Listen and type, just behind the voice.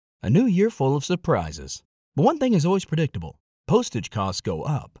A new year full of surprises. But one thing is always predictable. Postage costs go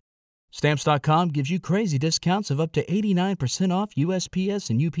up. Stamps.com gives you crazy discounts of up to 89% off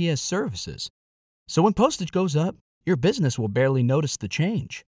USPS and UPS services. So when postage goes up, your business will barely notice the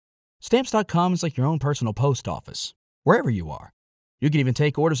change. Stamps.com is like your own personal post office, wherever you are. You can even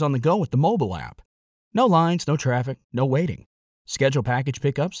take orders on the go with the mobile app. No lines, no traffic, no waiting. Schedule package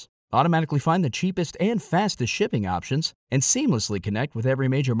pickups, automatically find the cheapest and fastest shipping options, and seamlessly connect with every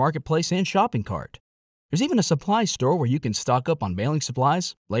major marketplace and shopping cart. There's even a supply store where you can stock up on mailing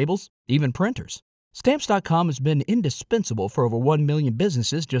supplies, labels, even printers. Stamps.com has been indispensable for over 1 million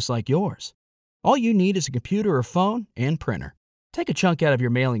businesses just like yours. All you need is a computer or phone and printer. Take a chunk out of your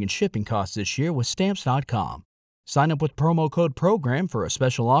mailing and shipping costs this year with Stamps.com. Sign up with promo code PROGRAM for a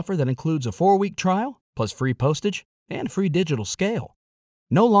special offer that includes a 4-week trial, plus free postage and free digital scale.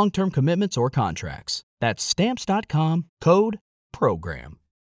 No long-term commitments or contracts. That's Stamps.com, code PROGRAM.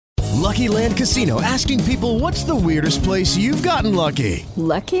 Lucky Land Casino, asking people, what's the weirdest place you've gotten lucky?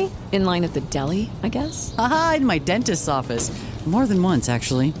 Lucky? In line at the deli, I guess? Aha, in my dentist's office. More than once,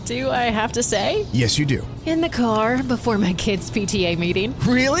 actually. Do I have to say? Yes, you do. In the car before my kids' PTA meeting.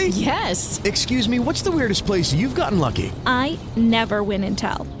 Really? Yes. Excuse me, what's the weirdest place you've gotten lucky? I never win and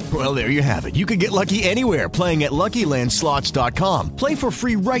tell. Well, there you have it. You can get lucky anywhere, playing at LuckyLandSlots.com. Play for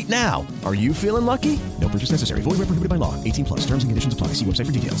free right now. Are you feeling lucky? No purchase necessary. Void where prohibited by law. 18 plus. Terms and conditions apply. See website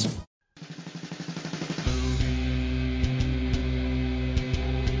for details.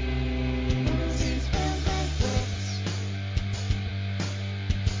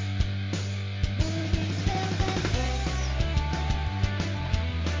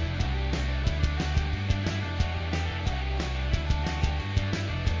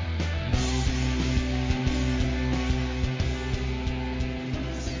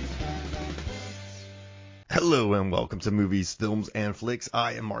 Hello and welcome to Movies, Films, and Flicks.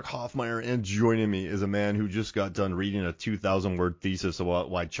 I am Mark Hoffmeyer, and joining me is a man who just got done reading a 2,000-word thesis about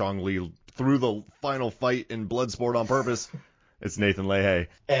why Chong Li threw the final fight in Bloodsport on purpose. It's Nathan Leahy.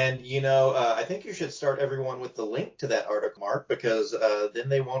 And, I think you should start everyone with the link to that article, Mark, because then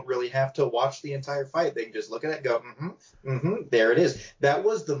they won't really have to watch the entire fight. They can just look at it and go, there it is. That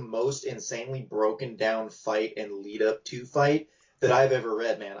was the most insanely broken down fight and lead up to fight that I've ever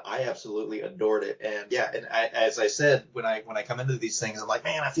read, man. I absolutely adored it. And as I said, when I come into these things, I'm like,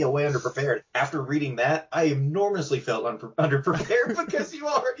 man, I feel way underprepared. After reading that, I enormously felt underprepared because you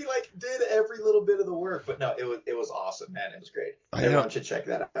already did every little bit of the work. But no, it was awesome, man. It was great. Everyone should check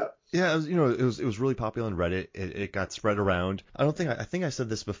that out. Yeah, it was really popular on Reddit. It got spread around. I think I said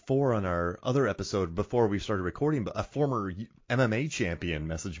this before on our other episode before we started recording, but a former MMA champion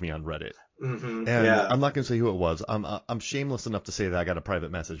messaged me on Reddit. Mm-hmm, and yeah. I'm not going to say who it was. I'm shameless enough to say that I got a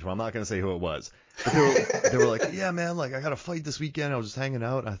private message, but I'm not going to say who it was. But they were like, yeah, man, I got a fight this weekend. I was just hanging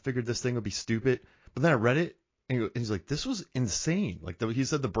out. I figured this thing would be stupid. But then I read it, and he's like, this was insane. He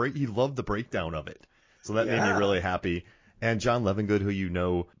said he loved the breakdown of it. So that made me really happy. And John Levengood,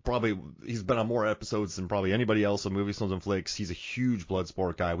 who probably he's been on more episodes than probably anybody else on Movies, Films, and Flicks. He's a huge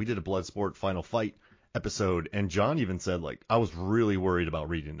Bloodsport guy. We did a Bloodsport Final Fight episode, and John even said, I was really worried about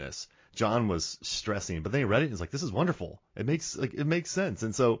reading this. John was stressing, but then he read it and he's like, this is wonderful. It makes sense.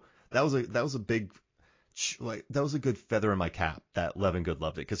 And so that was a big, that was a good feather in my cap that Levengood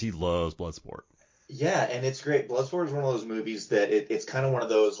loved it because he loves Bloodsport. Yeah, and it's great. Bloodsport is one of those movies that it's kind of one of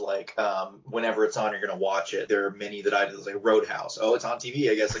those, whenever it's on, you're going to watch it. There are many that I did, like Roadhouse. Oh, it's on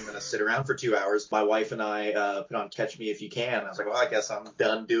TV. I guess I'm going to sit around for 2 hours. My wife and I put on Catch Me If You Can. I was like, well, I guess I'm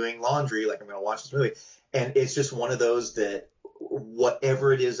done doing laundry. I'm going to watch this movie. And it's just one of those that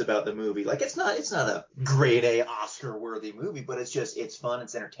whatever it is about the movie, it's not a grade A Oscar worthy movie, but it's fun,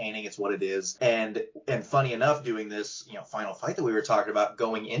 it's entertaining, it's what it is. And funny enough, doing this, Final Fight that we were talking about,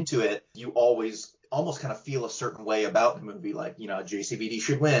 going into it, you always almost kind of feel a certain way about the movie, JCVD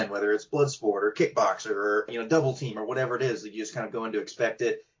should win, whether it's Bloodsport or Kickboxer or, Double Team or whatever it is, that you just kind of go in to expect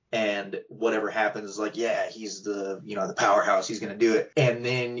it. And whatever happens is he's the powerhouse, he's going to do it. And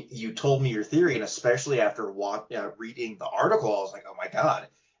then you told me your theory, and especially after reading the article, I was like, oh my God.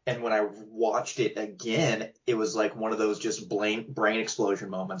 And when I watched it again, it was like one of those just brain explosion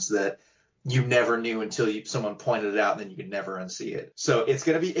moments that you never knew until someone pointed it out, and then you could never unsee it. So it's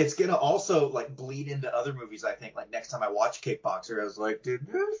gonna also bleed into other movies. I think next time I watch Kickboxer, I was like, did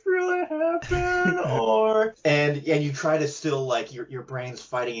this really happen? and you try to still your brain's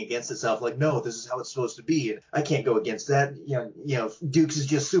fighting against itself. No, this is how it's supposed to be, and I can't go against that. Dukes is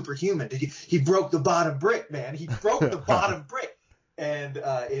just superhuman. He broke the bottom brick, man. He broke the bottom brick. And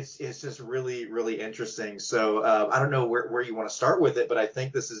it's just really, really interesting. So I don't know where you want to start with it, but I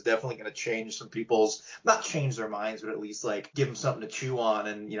think this is definitely going to change some people's, not change their minds, but at least like give them something to chew on.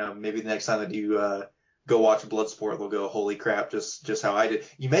 And, you know, maybe the next time that you go watch Bloodsport, they'll go, holy crap, just how I did.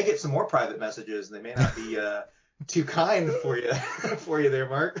 You may get some more private messages, and they may not be too kind for you there,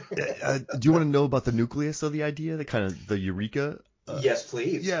 Mark. Do you want to know about the nucleus of the idea, the kind of the eureka? Yes,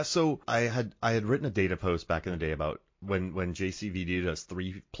 please. Yeah, so I had written a data post back in the day about when JCVD does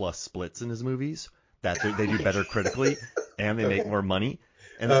 3+ splits in his movies, that they do better critically and they make more money.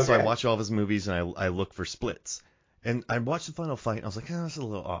 And so I watch all of his movies and I look for splits. And I watched the final fight and I was like, this is a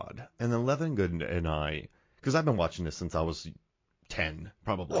little odd. And then Levingood and I, because I've been watching this since I was 10,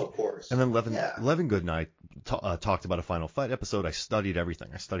 probably. Oh, of course. And then Levingood and I talked about a final fight episode. I studied everything.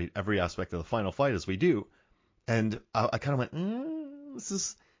 I studied every aspect of the final fight as we do. And I kind of went,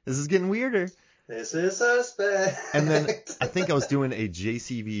 this is getting weirder. This is suspect. And then I think I was doing a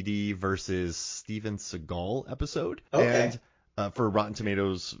JCVD versus Steven Seagal episode. Okay. And for Rotten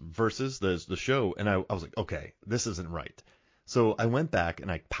Tomatoes versus the show. And I was like, okay, this isn't right. So I went back and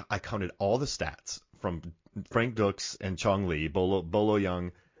I counted all the stats from Frank Dux and Chong Li, Bolo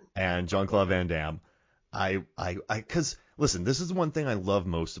Young, and Jean-Claude Van Damme. Because listen, this is one thing I love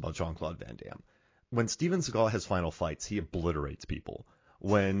most about Jean-Claude Van Damme. When Steven Seagal has final fights, he obliterates people.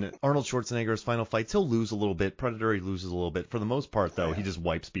 When Arnold Schwarzenegger has final fights, he'll lose a little bit. Predator, he loses a little bit. For the most part, though, he just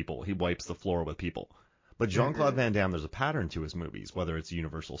wipes people. He wipes the floor with people. But Jean-Claude Van Damme, there's a pattern to his movies, whether it's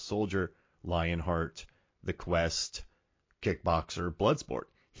Universal Soldier, Lionheart, The Quest, Kickboxer, Bloodsport.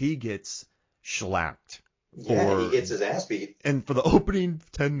 He gets shellacked. He gets his ass beat. And for the opening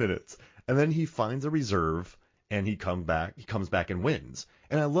 10 minutes. And then he finds a reserve, and he comes back and wins.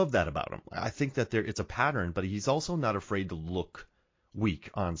 And I love that about him. I think that it's a pattern, but he's also not afraid to look weak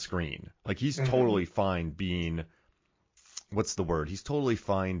on screen. Like, he's totally fine being, what's the word? He's totally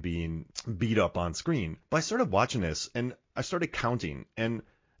fine being beat up on screen. But I started watching this, and I started counting. And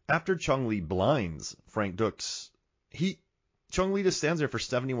after Chong Li blinds Frank Dux, Chong Li just stands there for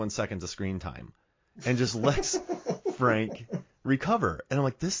 71 seconds of screen time and just lets Frank recover. And I'm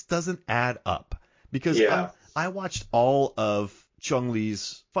like, this doesn't add up. Because I watched all of Chong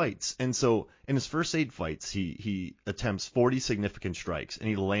Li's fights, and so in his first 8 fights, he attempts 40 significant strikes, and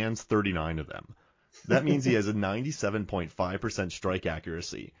he lands 39 of them. That means he has a 97.5% strike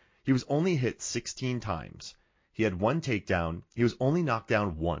accuracy. He was only hit 16 times. He had 1 takedown. He was only knocked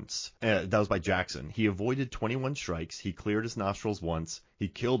down once. That was by Jackson. He avoided 21 strikes. He cleared his nostrils once. He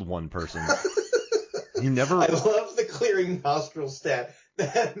killed 1 person. He never. I love the clearing nostrils stat.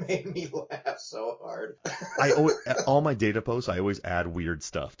 That made me laugh so hard. All my data posts, I always add weird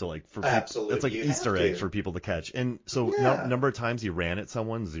stuff to for absolutely. It's like Easter eggs for people to catch. And so number of times he ran at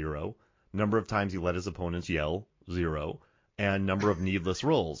someone, 0. Number of times he let his opponents yell, 0. And number of needless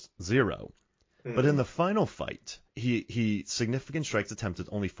rolls, 0. But in the final fight, he significant strikes attempted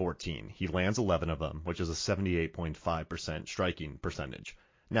only 14. He lands 11 of them, which is a 78.5% striking percentage.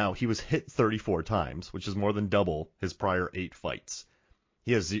 Now, he was hit 34 times, which is more than double his prior 8 fights.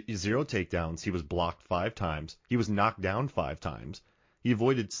 He has 0 takedowns. He was blocked 5 times. He was knocked down 5 times. He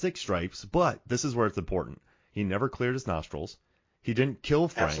avoided 6 strikes, but this is where it's important. He never cleared his nostrils. He didn't kill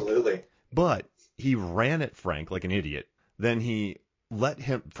Frank. Absolutely. But he ran at Frank like an idiot. Then he let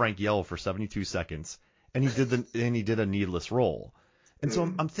Frank yell for 72 seconds, and he did a needless roll. And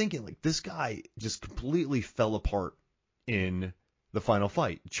so I'm thinking, like, this guy just completely fell apart in the final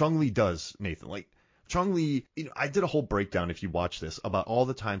fight. Chong Li does, Nathan. Like, Chong Li, I did a whole breakdown, if you watch this, about all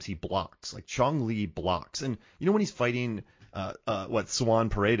the times he blocks. Like, Chong Li blocks. And when he's fighting, Swan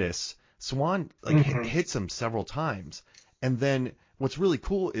Paredes, Swan, hits him several times. And then what's really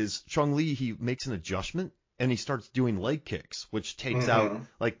cool is Chong Li, he makes an adjustment, and he starts doing leg kicks, which takes out,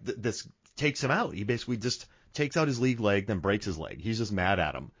 this takes him out. He basically just takes out his lead leg, then breaks his leg. He's just mad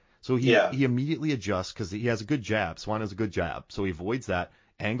at him. So he immediately adjusts because he has a good jab. Swan has a good jab. So he avoids that,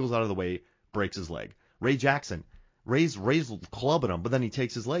 angles out of the way, breaks his leg. Ray Jackson, Ray's clubbing him, but then he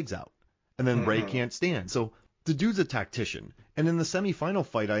takes his legs out. And then Ray can't stand. So the dude's a tactician. And in the semifinal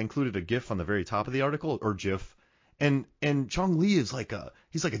fight, I included a GIF on the very top of the article, or GIF. And Chong Li is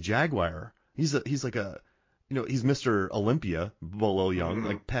he's like a jaguar. He's Mr. Olympia, Bolo Young,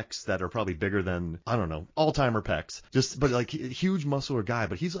 like pecs that are probably bigger than, I don't know, all-timer pecs. But like a huge muscular guy.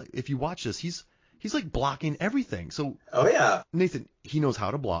 But he's like, if you watch this, he's like blocking everything. So, Nathan, he knows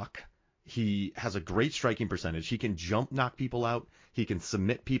how to block. He has a great striking percentage. He can jump knock people out. He can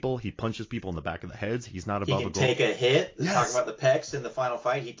submit people. He punches people in the back of the heads. He's not above a goal. He can take a hit. Yes. Talking about the pecs in the final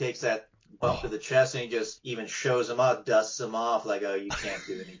fight, he takes that bump to the chest and he just even shows them off, dusts them off like, oh, you can't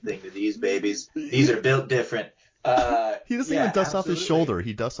do anything to these babies. These are built different. He doesn't even dust off his shoulder.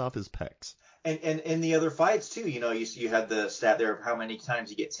 He dusts off his pecs. And in the other fights too, you had the stat there of how many times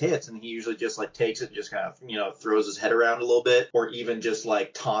he gets hits, and he usually just like takes it and just kind of throws his head around a little bit, or even just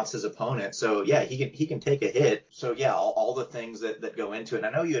like taunts his opponent. So yeah, he can take a hit. So yeah, all the things that go into it. And I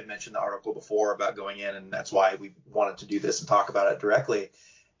know you had mentioned the article before about going in, and that's why we wanted to do this and talk about it directly.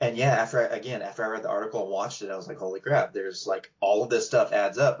 And yeah, after I read the article and watched it, I was like, holy crap, there's like all of this stuff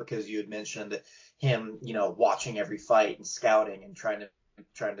adds up, because you had mentioned him, watching every fight and scouting and trying to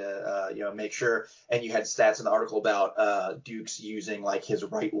make sure. And you had stats in the article about Dukes using like his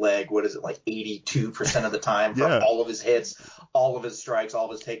right leg, what is it, like 82% of the time for all of his hits, all of his strikes, all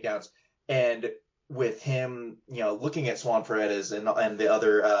of his takedowns. And with him, looking at Juan Paredes and the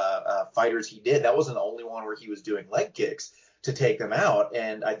other fighters he did, that wasn't the only one where he was doing leg kicks to take them out.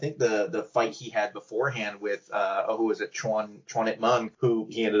 And I think the fight he had beforehand with who was it, Chonit Mung, who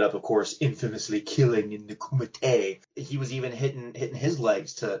he ended up, of course, infamously killing in the Kumite. He was even hitting his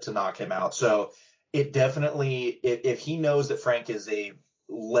legs to knock him out. So it definitely, if he knows that Frank is a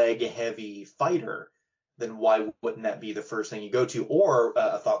leg heavy fighter, then why wouldn't that be the first thing you go to? Or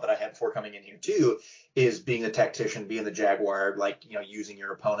a thought that I had before coming in here too is being a tactician, being the Jaguar, like using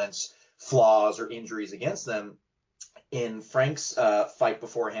your opponent's flaws or injuries against them. In Frank's fight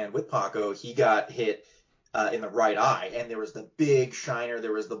beforehand with Paco, he got hit in the right eye, and there was the big shiner,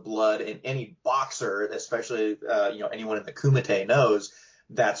 there was the blood, and any boxer, especially anyone in the Kumite knows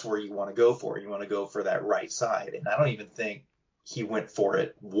that's where you want to go for. You want to go for that right side, and I don't even think he went for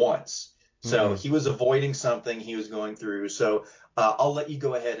it once. So he was avoiding something he was going through. So I'll let you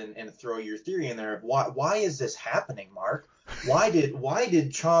go ahead and throw your theory in there. Why is this happening, Mark? Why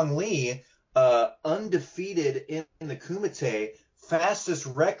did Chong Li, undefeated in the Kumite, fastest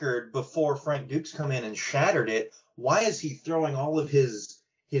record before Frank Dukes come in and shattered it, why is he throwing all of his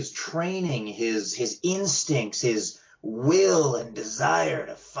training, his instincts, his will and desire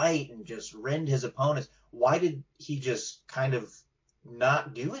to fight and just rend his opponents? Why did he just kind of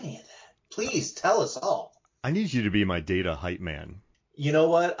not do any of that? Please tell us all. I need you to be my data hype man. You know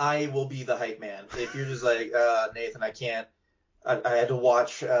what? I will be the hype man. If you're just like, Nathan, I can't. I had to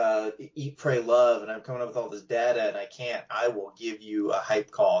watch Eat, Pray, Love, and I'm coming up with all this data, and I can't. I will give you a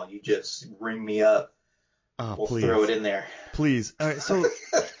hype call. You just ring me up. We'll please. Throw it in there. Please. All right, so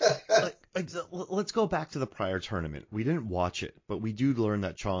let's go back to the prior tournament. We didn't watch it, but we do learn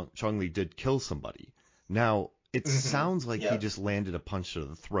that Chong Li did kill somebody. Now, it sounds like he just landed a punch to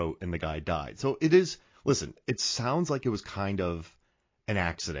the throat and the guy died. So it is, listen, it sounds like it was kind of an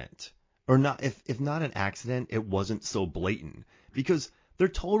accident. Or not, if not an accident, it wasn't so blatant, because they're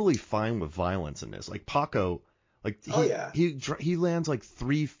totally fine with violence in this. Like Paco, like he lands like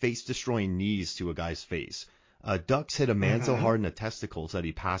 3 face-destroying knees to a guy's face. Dux hit a man so hard in the testicles that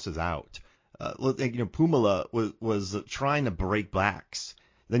he passes out. Pumala was trying to break backs.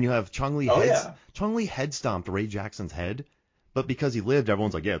 Then you have Chong Li Chong Li head stomped Ray Jackson's head, but because he lived,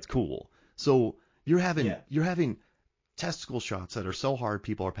 everyone's like, yeah, it's cool. So you're having testicle shots that are so hard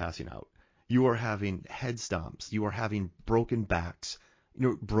people are passing out. You are having head stomps. You are having broken backs,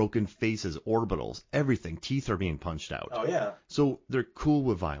 broken faces, orbitals, everything. Teeth are being punched out. Oh yeah. So they're cool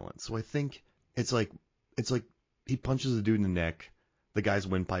with violence. So I think it's like he punches a dude in the neck. The guy's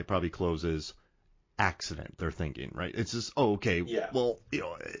windpipe probably closes. Accident, they're thinking, right? It's just, okay, well,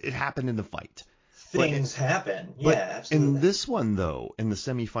 it happened in the fight. Things happen. Yeah, absolutely. In this one, though, in the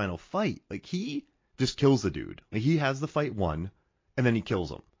semifinal fight, like, he just kills the dude. Like, he has the fight won, and then he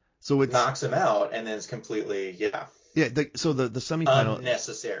kills him. So it knocks him out, and then it's completely, so the semifinal...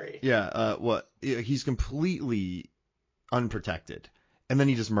 unnecessary. He's completely unprotected, and then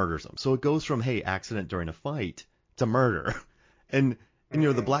he just murders him. So it goes from, hey, accident during a fight, to murder. And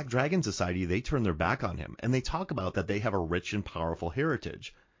the Black Dragon Society, they turn their back on him, and they talk about that they have a rich and powerful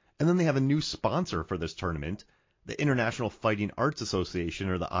heritage. And then they have a new sponsor for this tournament, the International Fighting Arts Association,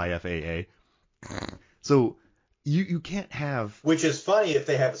 or the IFAA. So you can't have... Which is funny if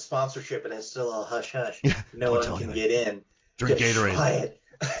they have a sponsorship and it's still all hush-hush. No one can get in. Drink Gatorade.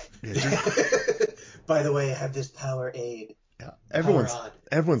 By the way, I have this Powerade. Yeah,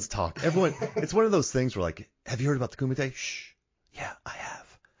 everyone's talking. It's one of those things where, like, have you heard about the Kumite? Shh. Yeah, I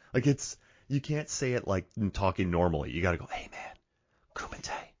have. Like, you can't say it like talking normally. You got to go, hey man, Kumite.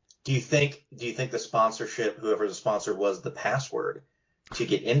 Do you think the sponsorship, whoever the sponsor was, the password to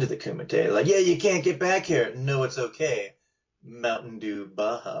get into the Kumite? Like, yeah, you can't get back here. No, it's okay. Mountain Dew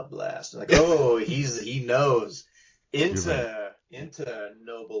Baja Blast. Like, oh, he knows. Into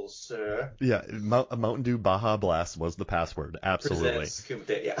noble sir. Yeah, Mountain Dew Baja Blast was the password. Absolutely.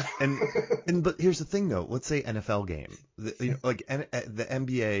 Kumite, yeah. But here's the thing though. Let's say NFL game. The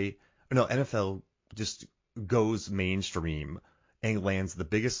NBA, no, NFL just goes mainstream and lands the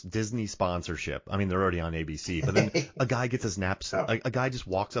biggest Disney sponsorship. I mean, they're already on ABC, but then a guy gets his naps. A guy just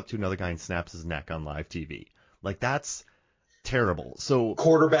walks up to another guy and snaps his neck on live TV. Like, that's terrible. So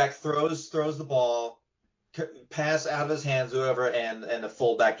quarterback throws the ball, pass out of his hands, whoever, and the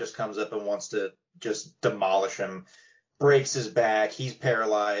fullback just comes up and wants to just demolish him, breaks his back, he's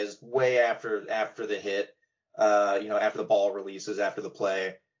paralyzed way after the hit, after the ball releases, after the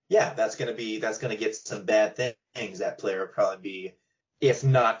play. Yeah, that's gonna get some bad things. That player will probably be, if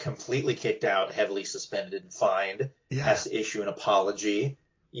not completely kicked out, heavily suspended and fined. Yeah. Has to issue an apology.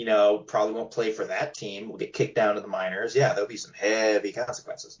 Probably won't play for that team. Will get kicked down to the minors. Yeah, there'll be some heavy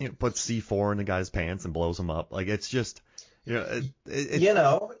consequences. Puts C4 in the guy's pants and blows him up. Like, it's just,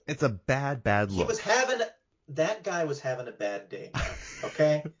 it's a bad look. That guy was having a bad day.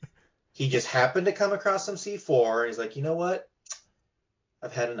 Okay, he just happened to come across some C4, and he's like, you know what?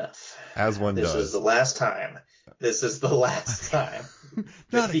 I've had enough. As one does. This is the last time.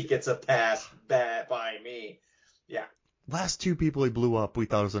 that he gets a pass by me. Yeah. Last two people he blew up, we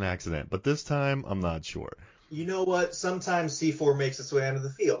thought it was an accident, but this time, I'm not sure. You know what? Sometimes C4 makes its way onto the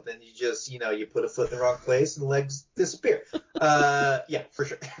field, and you just, you put a foot in the wrong place and the legs disappear. Yeah, for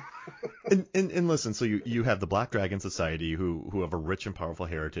sure. and listen, so you have the Black Dragon Society who have a rich and powerful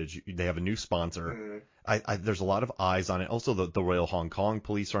heritage. They have a new sponsor. Mm-hmm. There's a lot of eyes on it. Also, the Royal Hong Kong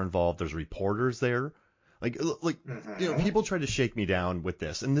police are involved. There's reporters there. Mm-hmm. People try to shake me down with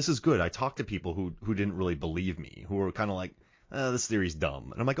this, and this is good. I talked to people who didn't really believe me, who were kind of like, this theory's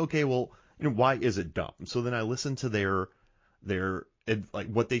dumb. And I'm like, okay, well, why is it dumb? So then I listened to their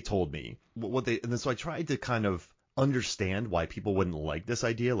what they told me, and then so I tried to kind of understand why people wouldn't like this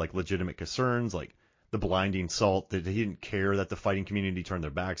idea, like legitimate concerns, like the blinding salt, that he didn't care that the fighting community turned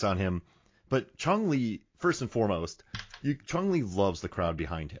their backs on him. But Chong Li, first and foremost, Chong Li loves the crowd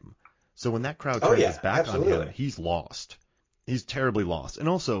behind him. So when that crowd turns his back on him, he's lost. He's terribly lost. And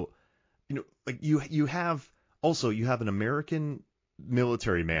also, you have an American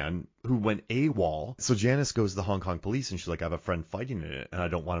military man who went AWOL. So Janice goes to the Hong Kong police and she's like, I have a friend fighting in it and I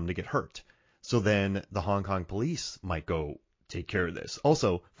don't want him to get hurt. So then the Hong Kong police might go take care of this.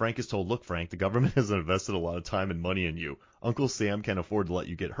 Also, Frank is told, look, Frank, the government has invested a lot of time and money in you. Uncle Sam can't afford to let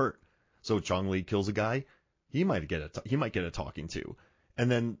you get hurt. So Chong Li kills a guy, he might get a talking to. And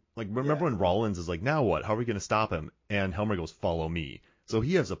then, remember when Rollins is like, now what? How are we going to stop him? And Helmer goes, follow me. So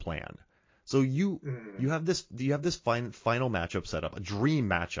he has a plan. So you have this final matchup set up, a dream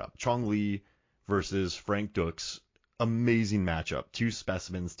matchup. Chong Li versus Frank Dux, amazing matchup. Two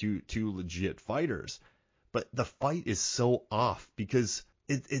specimens, two legit fighters. But the fight is so off because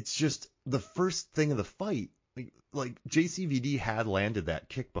it's just the first thing of the fight. Like JCVD had landed that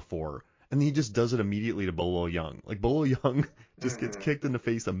kick before, and he just does it immediately to Bolo Yeung. Like, Bolo Yeung just gets kicked in the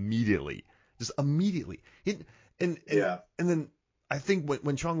face immediately. Just immediately. And then I think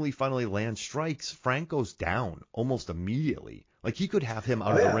when Chong Li finally lands strikes, Frank goes down almost immediately. Like, he could have him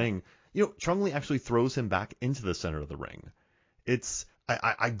out of the ring. Chong Li actually throws him back into the center of the ring.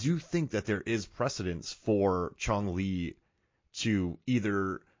 I do think that there is precedence for Chong Li to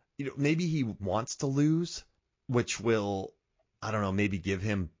either, maybe he wants to lose, which will, I don't know, maybe give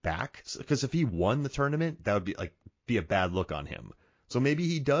him back. Because if he won the tournament, that would be a bad look on him. So maybe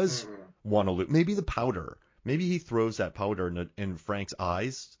he does want to lose. Maybe the powder. Maybe he throws that powder in Frank's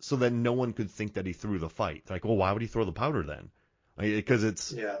eyes so that no one could think that he threw the fight. Like, well, why would he throw the powder then? Because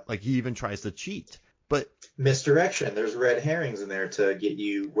it's like he even tries to cheat. But misdirection. There's red herrings in there to get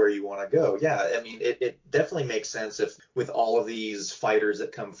you where you want to go. Yeah, I mean, it definitely makes sense if with all of these fighters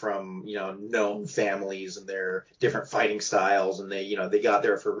that come from, known families and their different fighting styles, and they got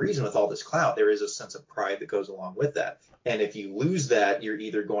there for a reason with all this clout, there is a sense of pride that goes along with that. And if you lose that, you're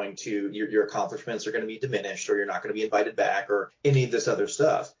either going to, your accomplishments are going to be diminished, or you're not going to be invited back, or any of this other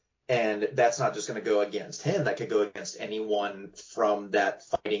stuff. And that's not just going to go against him. That could go against anyone from that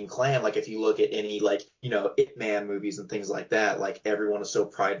fighting clan. Like, if you look at any, Ip Man movies and things like that, like, everyone is so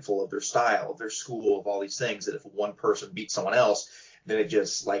prideful of their style, of their school, of all these things, that if one person beats someone else, then it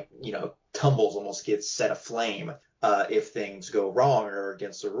just, tumbles, almost gets set aflame if things go wrong or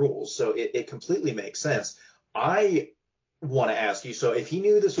against the rules. So it completely makes sense. I want to ask you, so if he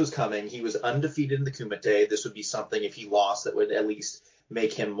knew this was coming, he was undefeated in the Kumite, this would be something, if he lost, that would at least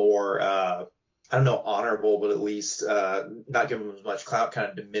make him more, honorable, but at least not give him as much clout, kind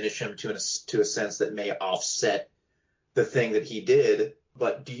of diminish him to a sense that may offset the thing that he did.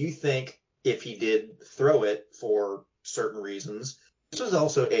 But do you think if he did throw it for certain reasons, this was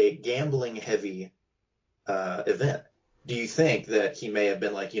also a gambling heavy event? Do you think that he may have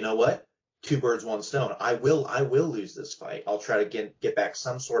been like, you know what? Two birds, one stone. I will lose this fight. I'll try to get back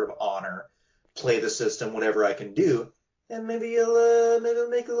some sort of honor play the system, whatever I can do, and maybe I'll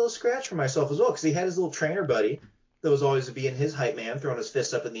make a little scratch for myself as well, because he had his little trainer buddy that was always being his hype man, throwing his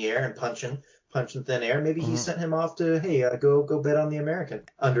fists up in the air and punching thin air. Maybe he sent him off to, hey, go bet on the American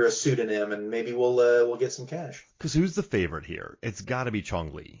under a pseudonym, and maybe we'll get some cash. Because who's the favorite here? It's got to be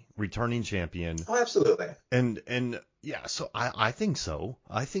Chong Li, returning champion. Oh, absolutely. And yeah, so I think so.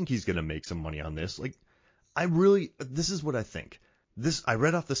 I think he's gonna make some money on this. Like, this is what I think. I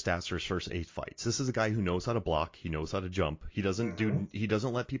read off the stats for his first 8 fights. This is a guy who knows how to block. He knows how to jump. He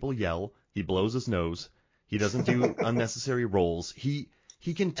doesn't let people yell. He blows his nose. He doesn't do unnecessary rolls. He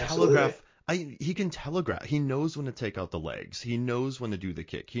can telegraph. He can telegraph. He knows when to take out the legs. He knows when to do the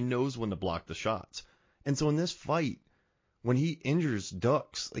kick. He knows when to block the shots. And so in this fight, when he injures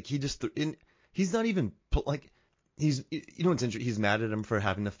Dux, like he's not even like he's what's interesting. He's mad at him for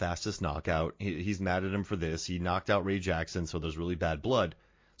having the fastest knockout. He's mad at him for this. He knocked out Ray Jackson, so there's really bad blood.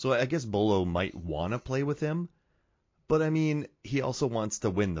 So I guess Bolo might want to play with him, but I mean he also wants to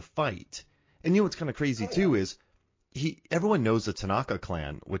win the fight. And what's kind of crazy too is everyone knows the Tanaka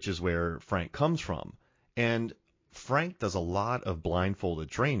clan, which is where Frank comes from. And Frank does a lot of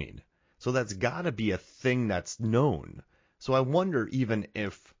blindfolded training. So that's got to be a thing that's known. So I wonder even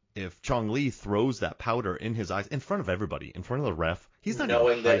if Chong Li throws that powder in his eyes in front of everybody, in front of the ref, he's not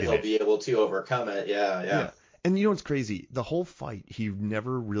knowing that he'll be able to overcome it. Yeah. And what's crazy? The whole fight, he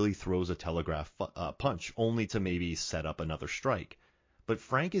never really throws a telegraph punch, only to maybe set up another strike. But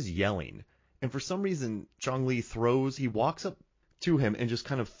Frank is yelling. And for some reason, Chong Li walks up to him and just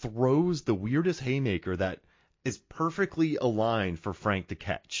kind of throws the weirdest haymaker that is perfectly aligned for Frank to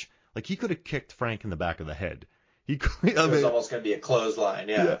catch. Like, he could have kicked Frank in the back of the head. It was almost going to be a clothesline,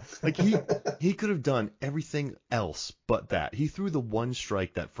 yeah. Like, he could have done everything else but that. He threw the one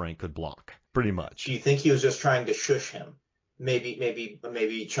strike that Frank could block, pretty much. Do you think he was just trying to shush him?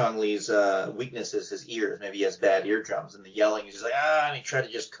 Maybe Chong Li's weakness is his ears. Maybe he has bad eardrums, and the yelling is just like, and he tried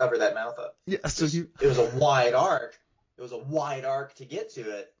to just cover that mouth up. Yeah, so it was a wide arc. It was a wide arc to get to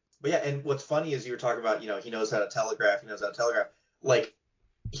it. But yeah, and what's funny is you were talking about, he knows how to telegraph. Like,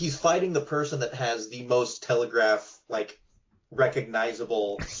 he's fighting the person that has the most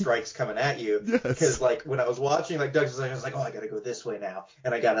recognizable strikes coming at you. Yes. Because when I was watching, Doug was I was like, oh, I gotta go this way now,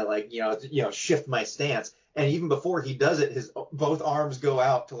 and I gotta shift my stance. And even before he does it, his both arms go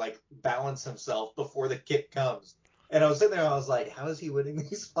out to balance himself before the kick comes. And I was sitting there, and I was like, how is he winning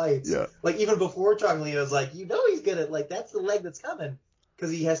these fights? Yeah. Even before Chong Li, I was like, he's gonna that's the leg that's coming,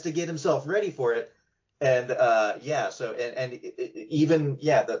 because he has to get himself ready for it. And the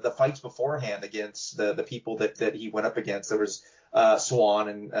fights beforehand against the people that he went up against, there was Swan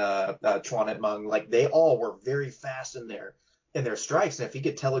and Chuan Meng, they all were very fast in their strikes, and if he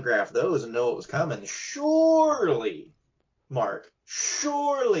could telegraph those and know what was coming, surely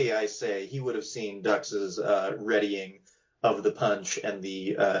I say he would have seen Dux's readying of the punch and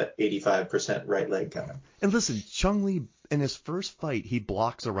the 85% right leg coming. And listen, Chong Li, in his first fight, he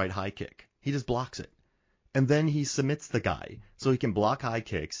blocks a right high kick. He just blocks it. And then he submits the guy, so he can block high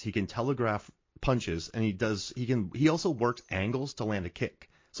kicks, he can telegraph punches, and he also works angles to land a kick.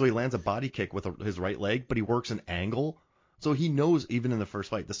 So he lands a body kick with his right leg, but he works an angle. So he knows even in the first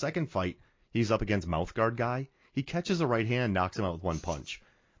fight. The second fight, he's up against mouth guard guy. He catches a right hand, knocks him out with one punch.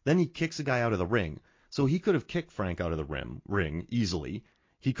 Then he kicks a guy out of the ring. So he could have kicked Frank out of the ring easily.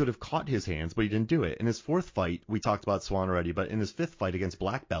 He could have caught his hands, but he didn't do it. In his fourth fight, we talked about Swan already, but in his fifth fight against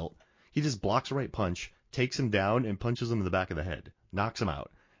Black Belt, he just blocks a right punch, takes him down, and punches him in the back of the head. Knocks him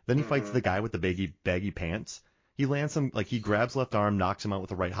out. Then he fights the guy with the baggy pants. He lands him, he grabs left arm, knocks him out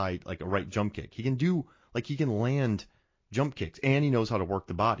with a right a right jump kick. He can land jump kicks, and he knows how to work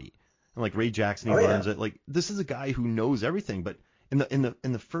the body. And Ray Jackson, he learns it. This is a guy who knows everything. But in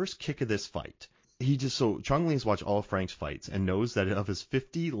the first kick of this fight, Chong Li has watched all of Frank's fights and knows that of his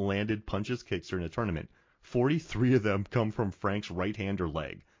 50 landed punches, kicks during the tournament, 43 of them come from Frank's right hand or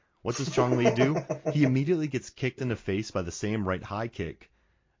leg. What does Chong Li do? He immediately gets kicked in the face by the same right high kick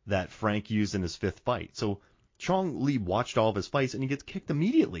that Frank used in his fifth fight. So Chong Li watched all of his fights, and he gets kicked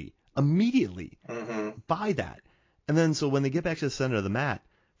immediately by that. And then so when they get back to the center of the mat,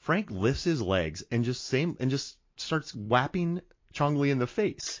 Frank lifts his legs and just starts whapping Chong Li in the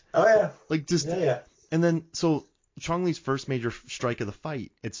face. Oh yeah. And then so Chong Li's first major strike of the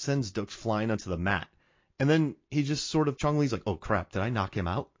fight, it sends Dux flying onto the mat. And then he just Chong Li's like, oh crap, did I knock him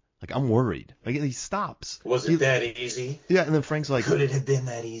out? I'm worried. He stops. Was it that easy? Yeah, and then Frank's like, could it have been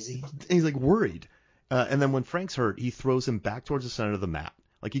that easy? And he's worried. And then when Frank's hurt, he throws him back towards the center of the mat.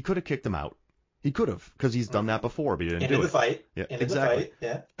 He could have kicked him out. He could have, because he's done that before, but he didn't do it. Into the fight. Yeah, exactly. The fight,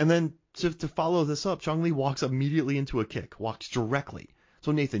 yeah. And then to follow this up, Chong Li walks immediately into a kick, walks directly.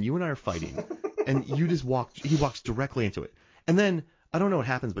 So Nathan, you and I are fighting, and he walks directly into it. And then, I don't know what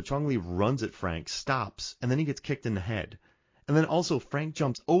happens, but Chong Li runs at Frank, stops, and then he gets kicked in the head. And then also Frank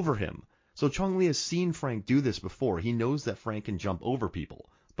jumps over him. So Chong Li has seen Frank do this before. He knows that Frank can jump over people,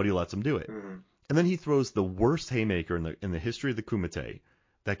 but he lets him do it. Mm-hmm. And then he throws the worst haymaker in the history of the Kumite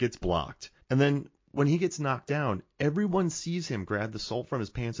that gets blocked. And then when he gets knocked down, everyone sees him grab the salt from his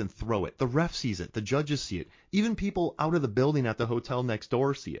pants and throw it. The ref sees it. The judges see it. Even people out of the building at the hotel next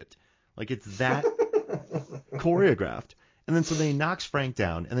door see it. Like, it's that choreographed. And then so then he knocks Frank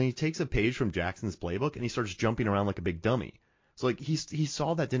down, and then he takes a page from Jackson's playbook, and he starts jumping around like a big dummy. So, like, he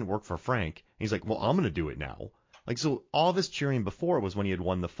saw that didn't work for Frank, and he's like, well, I'm going to do it now. Like, so all this cheering before was when he had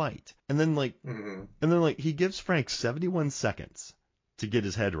won the fight. And then, like, he gives Frank 71 seconds to get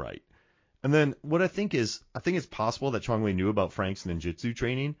his head right. And then what I think it's possible that Chong Li knew about Frank's ninjutsu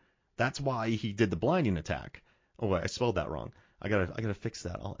training. That's why he did the blinding attack. Oh, wait, I spelled that wrong. I gotta fix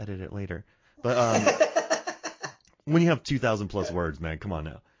that. I'll edit it later. But when you have 2,000 plus words, man, come on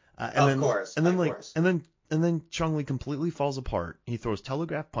now. Of course. And then Chong Li completely falls apart. He throws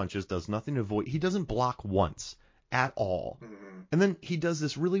telegraph punches, does nothing to avoid. He doesn't block once at all. Mm-hmm. And then he does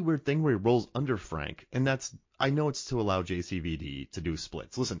this really weird thing where he rolls under Frank, and I know it's to allow JCVD to do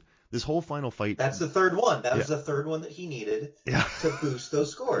splits. Listen. This whole final fight. That's the third one. That was the third one that he needed to boost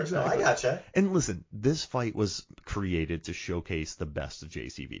those scores. Exactly. No, I gotcha. And listen, this fight was created to showcase the best of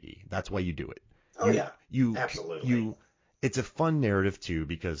JCVD. That's why you do it. Absolutely. It's a fun narrative too,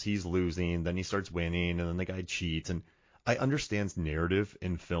 because he's losing, then he starts winning, and then the guy cheats. And I understand narrative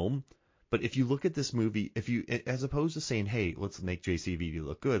in film, but if you look at this movie, as opposed to saying, hey, let's make JCVD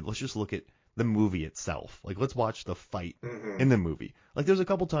look good, let's just look at the movie itself. Like, let's watch the fight in the movie. Like, there's a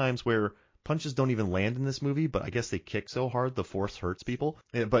couple times where punches don't even land in this movie, but I guess they kick so hard the force hurts people.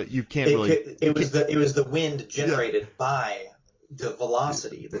 But you can't really. It was the wind generated by the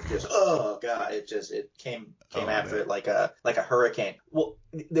velocity that just it came after it like a hurricane. Well,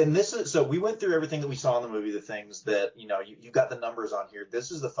 then so we went through everything that we saw in the movie, the things that you got the numbers on here.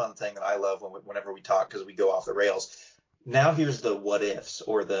 This is the fun thing that I love whenever we talk, because we go off the rails. Now here's the what ifs,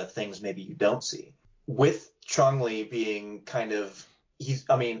 or the things maybe you don't see. With Chong Li being kind of,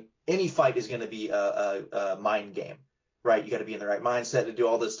 any fight is going to be a mind game, right? You got to be in the right mindset to do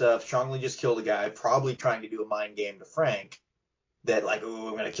all this stuff. Chong Li just killed a guy, probably trying to do a mind game to Frank that, like, oh,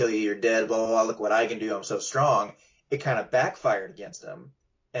 I'm going to kill you, you're dead, blah, blah, blah, look what I can do, I'm so strong. It kind of backfired against him.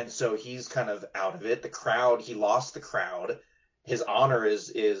 And so he's kind of out of it. The crowd, he lost the crowd. His honor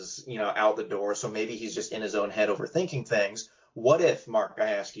is out the door, so maybe he's just in his own head overthinking things. What if, Mark,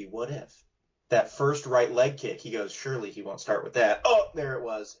 I ask you, what if that first right leg kick, he goes, surely he won't start with that. Oh, there it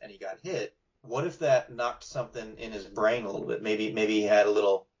was, and he got hit. What if that knocked something in his brain a little bit? Maybe he had a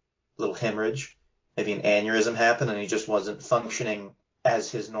little hemorrhage, maybe an aneurysm happened, and he just wasn't functioning as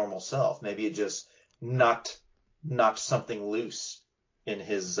his normal self. Maybe it just knocked something loose in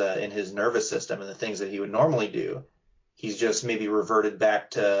his nervous system, and the things that he would normally do. He's just maybe reverted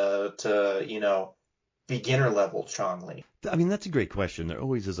back to beginner level Chong Li. I mean, that's a great question. There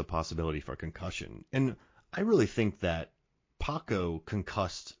always is a possibility for concussion. And I really think that Paco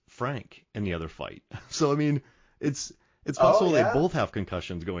concussed Frank in the other fight. So, I mean, it's possible they both have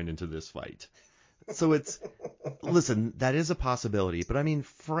concussions going into this fight. So listen, that is a possibility. But I mean,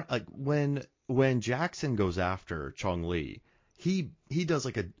 when Jackson goes after Chong Li, he does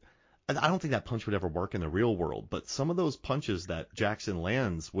I don't think that punch would ever work in the real world, but some of those punches that Jackson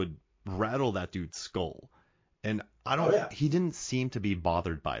lands would rattle that dude's skull. And he didn't seem to be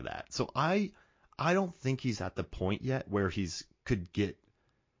bothered by that. So I don't think he's at the point yet where he's could get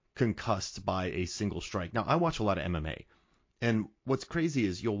concussed by a single strike. Now, I watch a lot of MMA, and what's crazy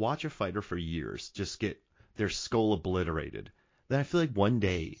is you'll watch a fighter for years just get their skull obliterated. Then I feel like one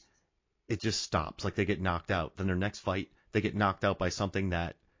day it just stops, like they get knocked out. Then their next fight, they get knocked out by something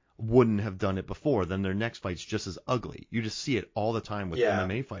that wouldn't have done it before. Then their next fight's just as ugly. You just see it all the time with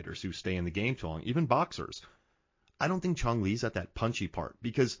MMA fighters who stay in the game too long, even boxers. I don't think Chong Li's at that punchy part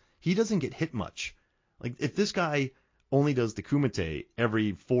because he doesn't get hit much. Like, if this guy only does the Kumite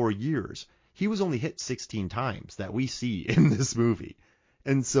every 4 years, he was only hit 16 times that we see in this movie.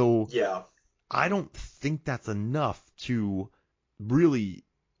 And so I don't think that's enough to really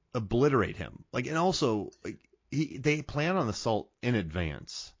obliterate him. Like, and also, like, they plan on assault in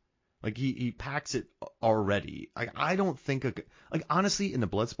advance. Like, he packs it already. I don't think honestly, in the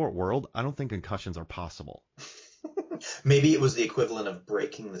Bloodsport world, I don't think concussions are possible. Maybe it was the equivalent of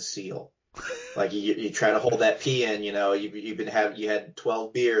breaking the seal. Like, you try to hold that pee in, you had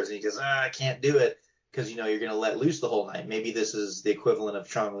 12 beers, and he goes, I can't do it, because you're going to let loose the whole night. Maybe this is the equivalent of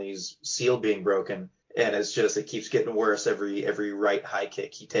Chong Li's seal being broken, and it keeps getting worse every right high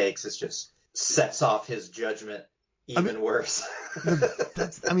kick he takes. It just sets off his judgment even worse.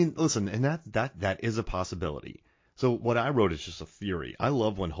 Listen, and that is a possibility. So what I wrote is just a theory. I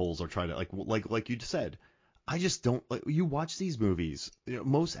love when holes are trying to like you just said. I just don't like, you watch these movies,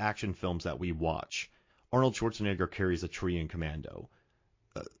 most action films that we watch. Arnold Schwarzenegger carries a tree in Commando.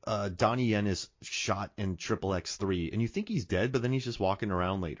 Donnie Yen is shot in XXX3, and you think he's dead, but then he's just walking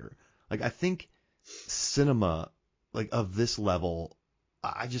around later. Like, I think cinema, like, of this level,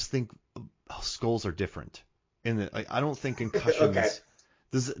 I just think skulls are different. I don't think concussions. Okay.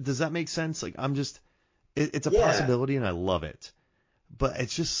 Does that make sense? Like, it's a possibility, and I love it. But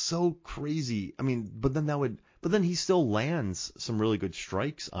it's just so crazy. I mean, but then he still lands some really good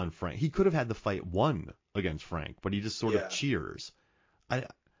strikes on Frank. He could have had the fight won against Frank, but he just sort of cheers. I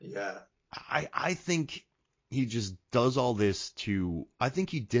think he just does all this I think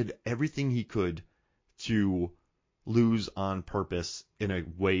he did everything he could to lose on purpose in a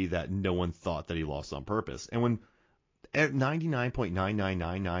way that no one thought that he lost on purpose. And when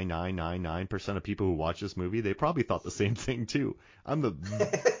 99.9999999% of people who watch this movie, they probably thought the same thing too. I'm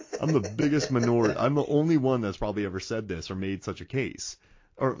the biggest minority. I'm the only one that's probably ever said this or made such a case.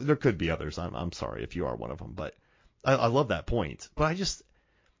 Or there could be others. I'm sorry if you are one of them, but I love that point. But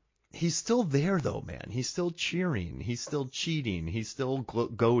he's still there though, man. He's still cheering. He's still cheating. He's still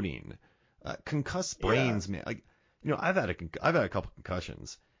goading. Concussed brains, man. Like, I've had a couple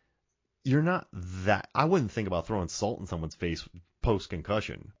concussions. You're not that. I wouldn't think about throwing salt in someone's face post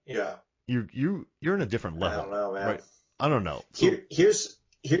concussion. Yeah. You're in a different level. I don't know, man. Right? I don't know. So, here's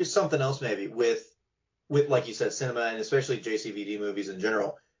something else maybe with like you said, cinema and especially JCVD movies in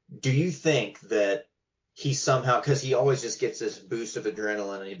general. Do you think that he somehow, because he always just gets this boost of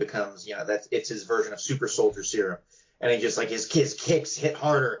adrenaline and he becomes, it's his version of super soldier serum, and he just like his kicks hit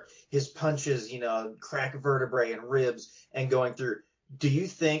harder, his punches, crack vertebrae and ribs and going through. Do you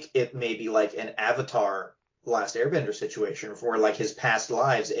think it may be like an Avatar Last Airbender situation where like his past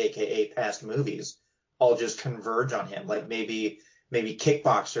lives, aka past movies, all just converge on him? Like maybe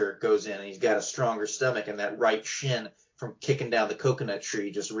Kickboxer goes in and he's got a stronger stomach and that right shin from kicking down the coconut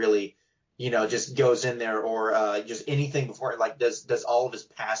tree just really, just goes in there, or just anything before it. Like does all of his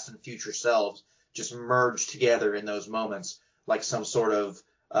past and future selves just merge together in those moments like some sort of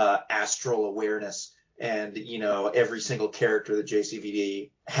astral awareness? And, every single character that JCVD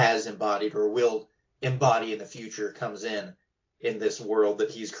has embodied or will embody in the future comes in this world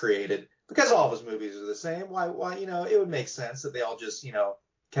that he's created. Because all of his movies are the same. Why, it would make sense that they all just,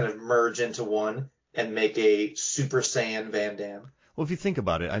 kind of merge into one and make a Super Saiyan Van Damme. Well, if you think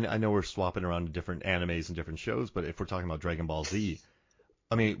about it, I know we're swapping around different animes and different shows, but if we're talking about Dragon Ball Z,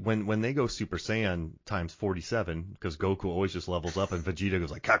 I mean, when they go Super Saiyan times 47, because Goku always just levels up and Vegeta goes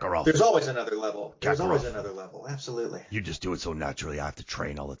like, Kakarot. There's always another level. Absolutely. You just do it so naturally. I have to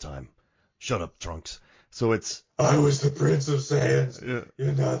train all the time. Shut up, Trunks. So it's... I was the Prince of Saiyans. Yeah.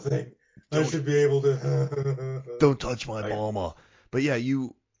 You're nothing. I should be able to... Don't touch my mama. But yeah,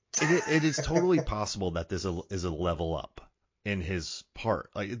 it is totally possible that this is a level up in his part.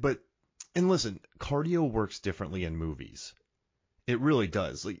 And listen, cardio works differently in movies. It really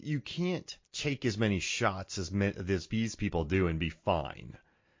does. Like, you can't take as many shots as these people do and be fine.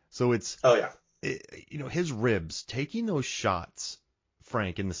 So it's... Oh, yeah. His ribs, taking those shots,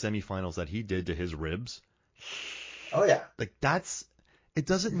 Frank, in the semifinals that he did to his ribs. Oh, yeah. Like, that's... It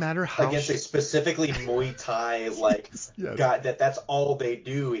doesn't matter how... Against a specifically Muay Thai, yes. guy, that's all they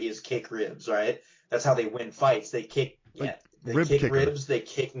do is kick ribs, right? That's how they win fights. They kick... They kick ribs, they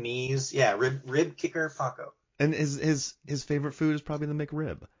kick knees. Yeah, rib kicker, Paco. And his favorite food is probably the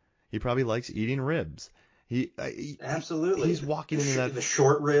McRib. He probably likes eating ribs. Absolutely. He's walking into that. The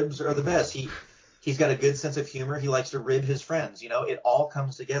short ribs are the best. He's got a good sense of humor. He likes to rib his friends. It all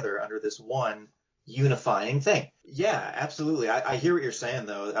comes together under this one unifying thing. Yeah, absolutely. I hear what you're saying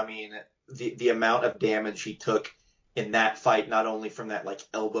though. I mean, the amount of damage he took in that fight, not only from that like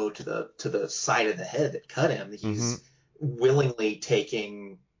elbow to the side of the head that cut him, he's willingly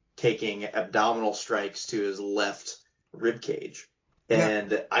taking abdominal strikes to his left rib cage.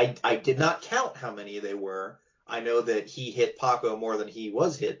 And I did not count how many they were. I know that he hit Paco more than he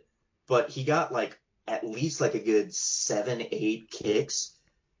was hit, but he got like at least like a good 7-8 kicks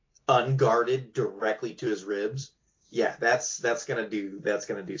unguarded directly to his ribs. Yeah, that's gonna do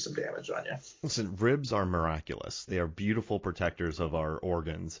some damage on you. Listen, ribs are miraculous. They are beautiful protectors of our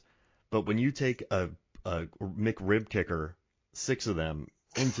organs. But when you take a McRib kicker, 6 of them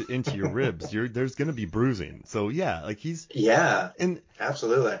into your ribs, there's gonna be bruising. So yeah, like he's and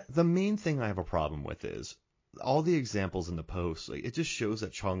absolutely. The main thing I have a problem with is all the examples in the post, like, it just shows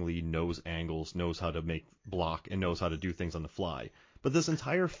that Chong Li knows angles, knows how to make block, and knows how to do things on the fly. But this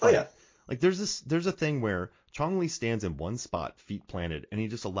entire fight, like there's a thing where Chong Li stands in one spot, feet planted, and he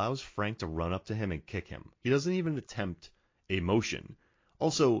just allows Frank to run up to him and kick him. He doesn't even attempt a motion.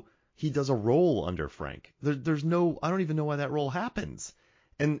 Also, he does a roll under Frank. There's no, I don't even know why that roll happens.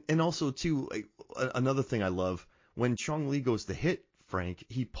 And also too, like, another thing I love, when Chong Li goes to hit Frank,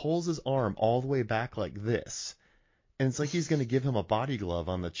 he pulls his arm all the way back like this, and it's like he's going to give him a body glove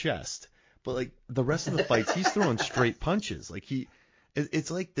on the chest. But like the rest of the fights, he's throwing straight punches. Like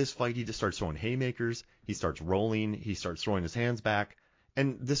it's like this fight, he just starts throwing haymakers, he starts rolling, he starts throwing his hands back.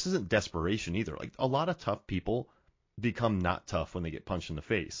 And this isn't desperation either. Like, a lot of tough people become not tough when they get punched in the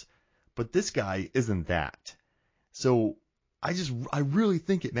face, but this guy isn't that. So I really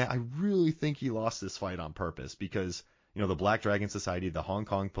think it, man. I really think he lost this fight on purpose because, you know, the Black Dragon Society, the Hong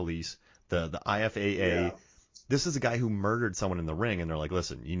Kong police, the IFAA, this is a guy who murdered someone in the ring, and they're like,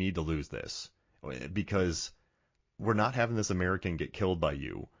 listen, you need to lose this because we're not having this American get killed by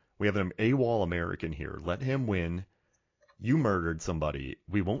you. We have an AWOL American here. Let him win. You murdered somebody.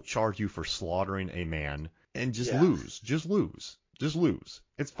 We won't charge you for slaughtering a man, and just lose. Just lose. Just lose.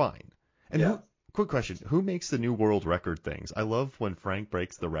 It's fine. And quick question, who makes the new world record things? I love when Frank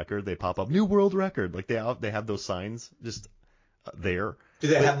breaks the record, they pop up, new world record. Like, they have those signs just there. Do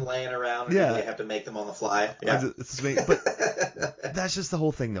they have them laying around, or do they have to make them on the fly? Yeah. But that's just the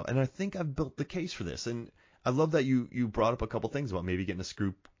whole thing, though. And I think I've built the case for this. And I love that you brought up a couple things about maybe getting a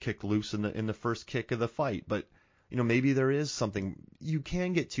screw kick loose in the first kick of the fight. But, you know, maybe there is something. You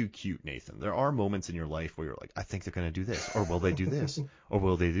can get too cute, Nathan. There are moments in your life where you're like, I think they're going to do this, or will they do this, or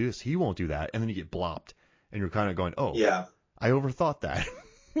will they do this? He won't do that. And then you get blopped, and you're kind of going, oh, yeah, I overthought that.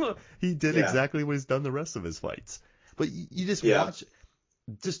 He did exactly what he's done the rest of his fights. But you just watch,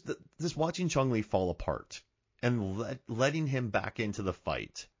 just watching Chong Li fall apart and letting him back into the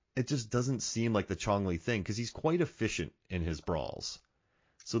fight. It just doesn't seem like the Chong Li thing, because he's quite efficient in his brawls.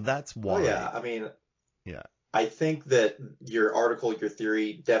 So that's why. Oh, yeah. I mean, I think that your article, your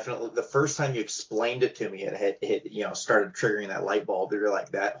theory, definitely, the first time you explained it to me, it started triggering that light bulb. You're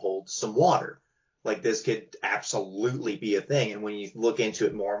like, that holds some water. Like, this could absolutely be a thing. And when you look into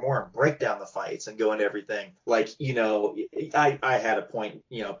it more and more and break down the fights and go into everything, like, you know, I had a point,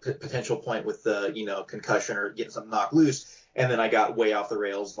 you know, potential point with the, you know, concussion or getting something knocked loose. And then I got way off the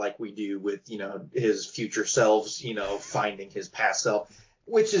rails, like we do with, you know, his future selves, you know, finding his past self,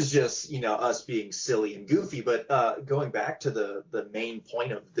 which is just, you know, us being silly and goofy. But going back to the main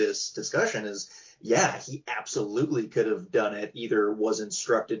point of this discussion is, yeah, he absolutely could have done it. Either was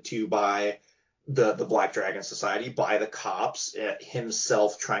instructed to by the Black Dragon Society, by the cops,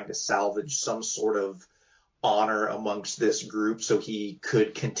 himself trying to salvage some sort of honor amongst this group so he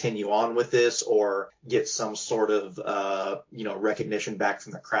could continue on with this, or get some sort of recognition back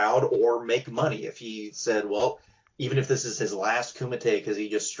from the crowd, or make money. If he said, well, even if this is his last kumite because he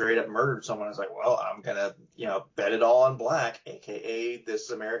just straight up murdered someone, it's like, well, I'm gonna, you know, bet it all on Black, aka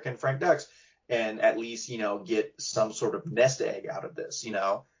this American Frank Dux, and at least, you know, get some sort of nest egg out of this, you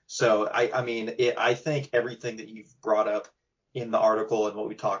know. So I think everything that you've brought up in the article and what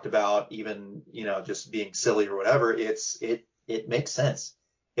we talked about, even, you know, just being silly or whatever, it makes sense.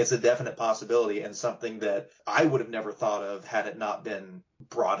 It's a definite possibility, and something that I would have never thought of had it not been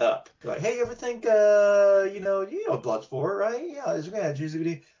brought up. Like, hey, you ever think, you know Bloodsport, right? Yeah, do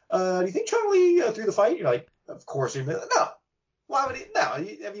you think Chong Li threw the fight? You're like, of course. You're like, no. Why would he? No.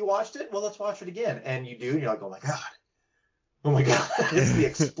 Have you watched it? Well, let's watch it again. And you do, and you're like, oh my god. It's the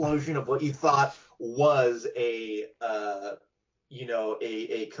explosion of what you thought was a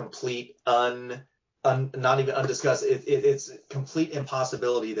complete not even undiscussed. It's complete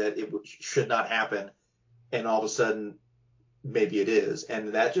impossibility that it should not happen, and all of a sudden, maybe it is,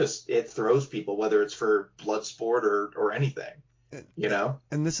 and that just, it throws people, whether it's for Bloodsport or anything, you know.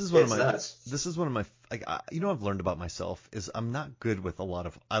 And this is one of my like, you know, I've learned about myself is I'm not good with a lot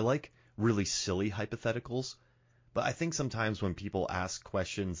of, I like really silly hypotheticals, but I think sometimes when people ask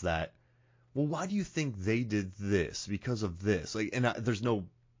questions that, well, why do you think they did this because of this? Like, and there's no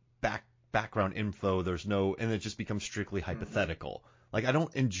background info, and it just becomes strictly hypothetical. Like, I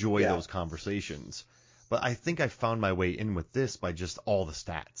don't enjoy those conversations, but I think I found my way in with this by just all the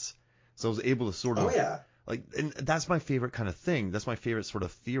stats. So I was able to sort of, like, and that's my favorite kind of thing. That's my favorite sort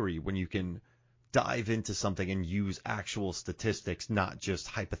of theory, when you can dive into something and use actual statistics, not just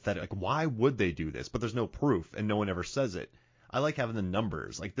hypothetical. Like, why would they do this? But there's no proof, and no one ever says it. I like having the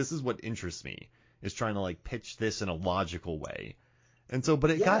numbers. Like, this is what interests me, is trying to, like, pitch this in a logical way. And so,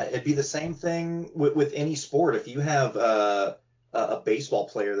 but it'd be the same thing with any sport. If you have a baseball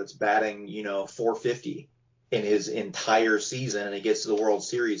player that's batting, you know, 450, in his entire season, and he gets to the World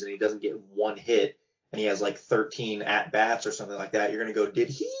Series and he doesn't get one hit, and he has like 13 at bats or something like that, you're going to go, did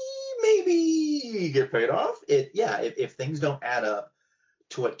he maybe get paid off? If things don't add up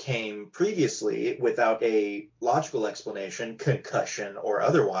to what came previously without a logical explanation, concussion or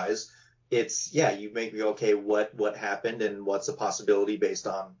otherwise, you make me go, okay, what happened and what's a possibility based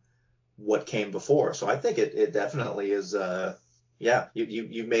on what came before? So I think it definitely is.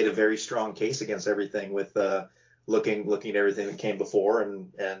 You've made a very strong case against everything with looking at everything that came before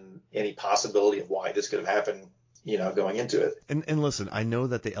and any possibility of why this could have happened, going into it. And listen, I know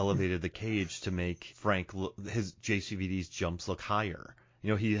that they elevated the cage to make Frank his JCVD's jumps look higher.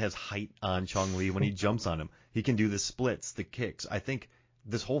 He has height on Chong Li when he jumps on him. He can do the splits, the kicks. I think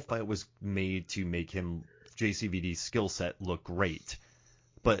this whole fight was made to make him JCVD's skill set look great.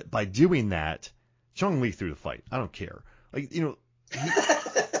 But by doing that, Chong Li threw the fight. I don't care.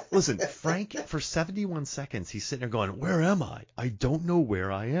 Listen, Frank, for 71 seconds, he's sitting there going, where am I? I don't know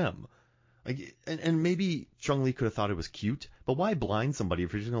where I am. And maybe Chong Li could have thought it was cute, but why blind somebody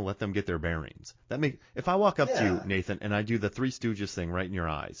if you're just going to let them get their bearings? If I walk up to you, Nathan, and I do the Three Stooges thing right in your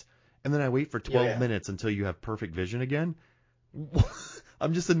eyes, and then I wait for 12 minutes until you have perfect vision again,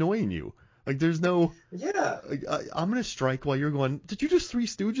 I'm just annoying you. There's no. Yeah. I'm gonna strike while you're going. Did you just Three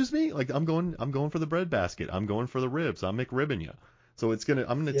Stooges me? I'm going for the bread basket. I'm going for the ribs. I'm McRibbing you. So I'm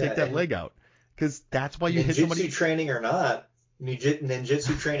gonna take that leg out, because that's why you hit somebody.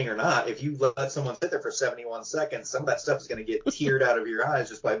 Ninjutsu training or not, if you let someone sit there for 71 seconds, some of that stuff is going to get teared out of your eyes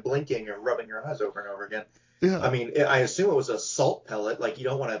just by blinking or rubbing your eyes over and over again. Yeah. I mean, I assume it was a salt pellet. You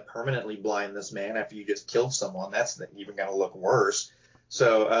don't want to permanently blind this man after you just killed someone. That's even going to look worse.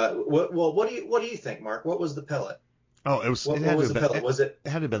 So, what do you think, Mark? What was the pellet? Oh, it was. What was the pellet? It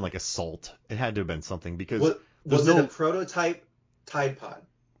had to have been like a salt. It had to have been something, because was it a prototype Tide Pod?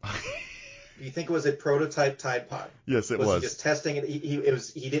 Do you think it was a prototype Tide Pod? Yes, it was. Was he just testing it?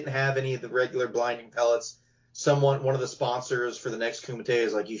 He didn't have any of the regular blinding pellets. One of the sponsors for the next Kumite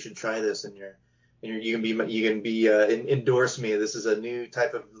is like, you should try this, and you can be endorse me. This is a new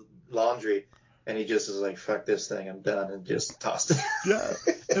type of laundry. And he just is like, fuck this thing, I'm done, and just tossed it. Yeah,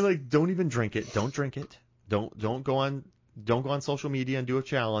 and don't even drink it. Don't drink it. Don't go on social media and do a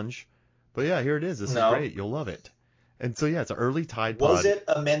challenge. But yeah, here it is. This is great. You'll love it. And so it's an early Tide Pod. Was it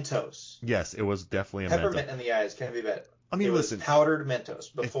a Mentos? Yes, it was definitely a Peppermint in the eyes can be better. I mean, listen, powdered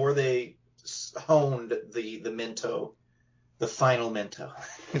Mentos before they honed the Mento, the final Mento.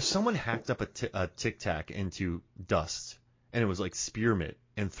 If someone hacked up a Tic Tac into dust and it was like spearmint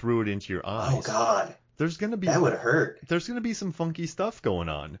and threw it into your eyes, oh God, that would hurt. There's gonna be some funky stuff going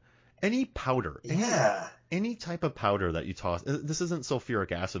on. Any powder, any type of powder that you toss. This isn't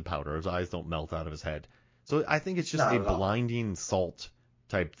sulfuric acid powder. His eyes don't melt out of his head. So I think it's just a blinding salt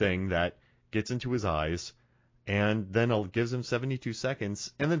type thing that gets into his eyes, and then it gives him 72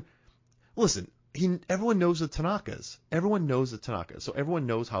 seconds. And then, listen, everyone knows the Tanakas. So everyone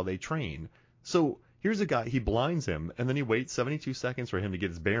knows how they train. So here's a guy, he blinds him, and then he waits 72 seconds for him to get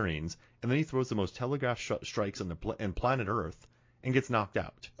his bearings, and then he throws the most telegraphed strikes on planet Earth and gets knocked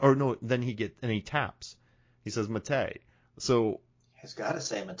out. Or no, then he taps. He says, Mate. So he's got to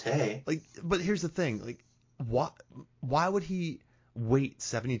say Mate. But here's the thing, why would he wait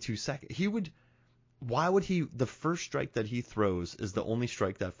 72 seconds? The first strike that he throws is the only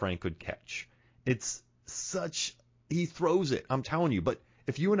strike that Frank could catch. He throws it, I'm telling you. But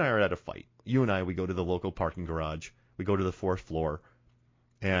if you and I are at a fight, we go to the local parking garage, we go to the 4th floor,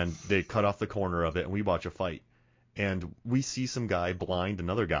 and they cut off the corner of it, and we watch a fight, and we see some guy blind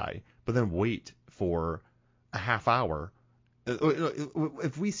another guy, but then wait for a half hour.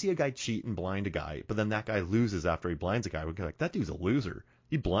 If we see a guy cheat and blind a guy, but then that guy loses after he blinds a guy, we're like, that dude's a loser.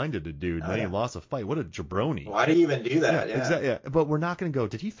 He blinded a dude, and then he lost a fight. What a jabroni. Why do you even do that? Yeah. Exactly. Yeah. But we're not going to go,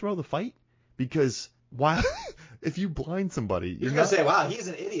 did he throw the fight? Because why? If you blind somebody, you're going to say, wow, he's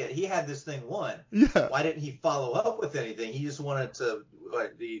an idiot. He had this thing won. Yeah. Why didn't he follow up with anything? He just wanted to,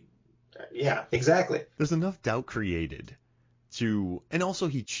 yeah, exactly. There's enough doubt created to, and also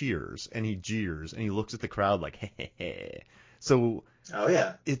he cheers and he jeers and he looks at the crowd like, hey. So,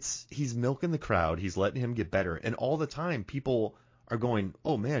 he's milking the crowd. He's letting him get better. And all the time, people are going,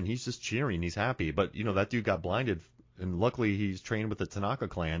 oh man, he's just cheering. He's happy. But, that dude got blinded. And luckily he's trained with the Tanaka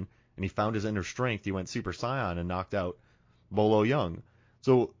clan and he found his inner strength. He went Super Saiyan and knocked out Bolo Young.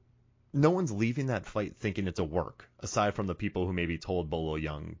 So no one's leaving that fight thinking it's a work, aside from the people who maybe told Bolo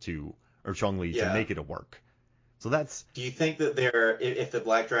Young or Chong Li to make it a work. So that's. Do you think that if the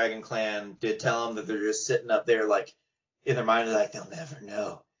Black Dragon clan did tell them that they're just sitting up there in their mind, like, they'll never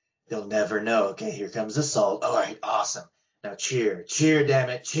know. They'll never know. Okay, here comes the salt. All right, awesome. Now cheer, damn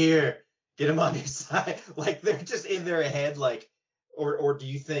it, cheer. Get him on your side. Like they're just in their head, like, or do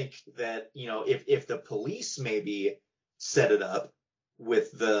you think that, if the police maybe set it up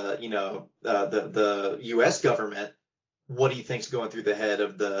with the, the U.S. government, what do you think's going through the head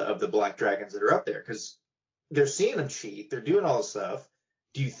of the Black Dragons that are up there? Because they're seeing them cheat, they're doing all this stuff.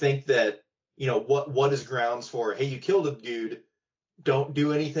 Do you think that, what is grounds for, hey, you killed a dude, don't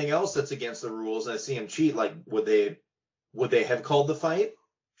do anything else that's against the rules, and I see him cheat? Like, would they have called the fight?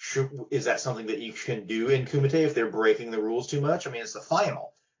 Is that something that you can do in Kumite if they're breaking the rules too much? I mean, it's the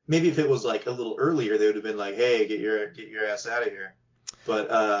final. Maybe if it was like a little earlier, they would have been like, hey, get your ass out of here.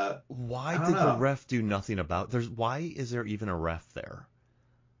 But why did the ref do nothing about? Why is there even a ref there?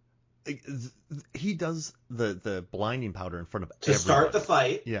 He does the blinding powder in front of to everybody. Start the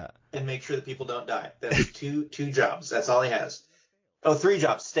fight, yeah, and make sure that people don't die. That's two jobs. That's all he has. Oh, 3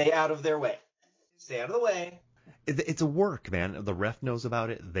 jobs. Stay out of their way. Stay out of the way. It's a work, man. The ref knows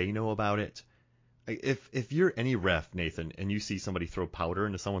about it. They know about it. If you're any ref, Nathan, and you see somebody throw powder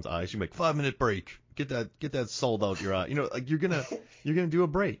into someone's eyes, you make 5-minute break. Get that salt out your eye. Like you're gonna do a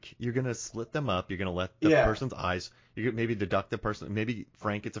break. You're gonna split them up. You're gonna let the person's eyes. You could maybe deduct the person. Maybe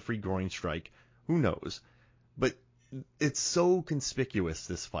Frank gets a free groin strike. Who knows? But it's so conspicuous,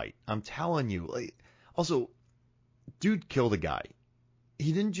 this fight. I'm telling you. Like, also, dude killed a guy.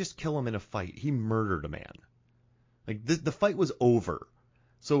 He didn't just kill him in a fight. He murdered a man. Like the fight was over.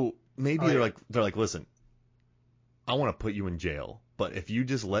 So maybe they're like, listen, I want to put you in jail, but if you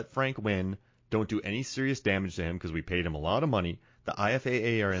just let Frank win, don't do any serious damage to him because we paid him a lot of money. The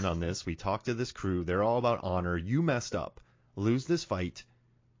IFAA are in on this. We talked to this crew. They're all about honor. You messed up. Lose this fight.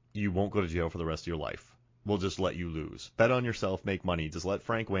 You won't go to jail for the rest of your life. We'll just let you lose. Bet on yourself. Make money. Just let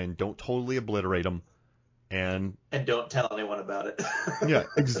Frank win. Don't totally obliterate him. And don't tell anyone about it. Yeah,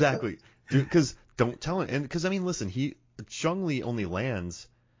 exactly. Because don't tell him. And because, I mean, listen, Chong Li only lands,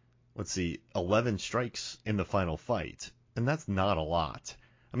 11 strikes in the final fight. And that's not a lot.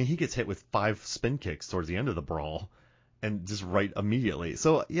 I mean, he gets hit with 5 spin kicks towards the end of the brawl and just right immediately.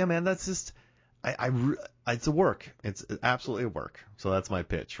 So, yeah, man, that's just, it's a work. It's absolutely a work. So that's my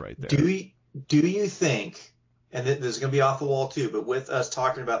pitch right there. Do you think, and this is going to be off the wall too, but with us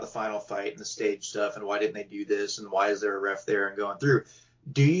talking about the final fight and the stage stuff and why didn't they do this and why is there a ref there and going through,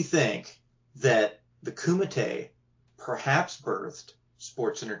 do you think that the Kumite perhaps birthed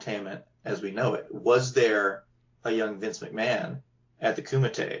sports entertainment as we know it? Was there a young Vince McMahon at the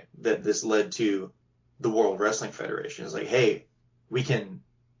Kumite that this led to the World Wrestling Federation? It's like, hey, we can,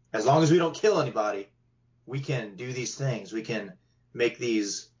 as long as we don't kill anybody, we can do these things. We can make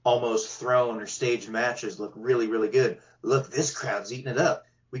these almost thrown or staged matches look really, really good. Look, this crowd's eating it up.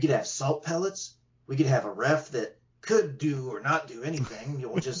 We could have salt pellets. We could have a ref that could do or not do anything.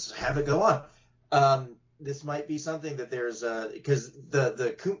 We'll just have it go on. This might be something that there's because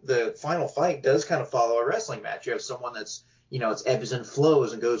the final fight does kind of follow a wrestling match. You have someone that's, it's ebbs and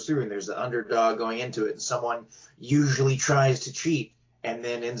flows and goes through, and there's the underdog going into it, and someone usually tries to cheat and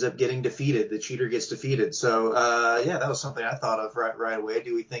then ends up getting defeated. The cheater gets defeated. So, that was something I thought of right away.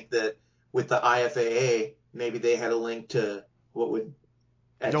 Do we think that with the IFAA, maybe they had a link to what would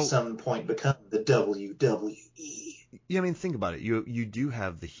at some point become the WWE? Yeah, I mean, think about it. You do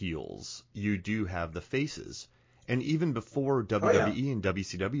have the heels. You do have the faces. And even before WWE and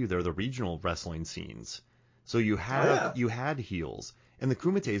WCW, there are the regional wrestling scenes. So you had heels. And the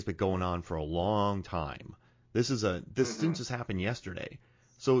Kumite has been going on for a long time. This didn't just happen yesterday.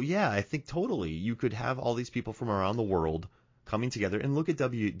 So yeah, I think totally you could have all these people from around the world coming together and look at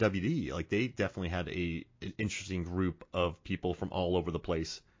WWE. Like they definitely had an interesting group of people from all over the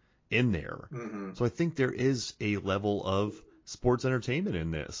place in there. Mm-hmm. So I think there is a level of sports entertainment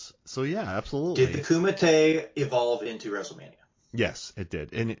in this. So yeah, absolutely. Did the Kumite evolve into WrestleMania? Yes, it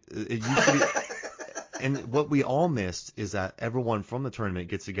did. And it used to be. And what we all missed is that everyone from the tournament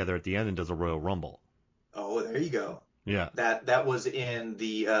gets together at the end and does a Royal Rumble. Oh, there you go. Yeah. That was in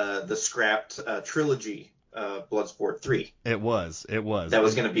the scrapped trilogy, Bloodsport 3. It was. That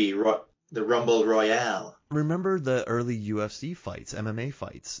was going to be the Rumble Royale. Remember the early UFC fights, MMA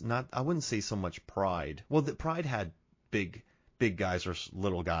fights? I wouldn't say so much Pride. Well, the Pride had big guys or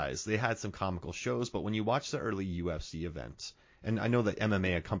little guys. They had some comical shows, but when you watch the early UFC events, and I know that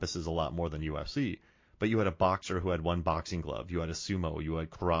MMA encompasses a lot more than UFC, but you had a boxer who had one boxing glove, you had a sumo, you had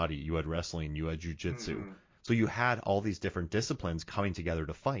karate, you had wrestling, you had jiu-jitsu. Mm-hmm. So you had all these different disciplines coming together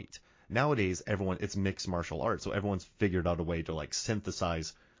to fight. Nowadays, it's mixed martial arts, so everyone's figured out a way to like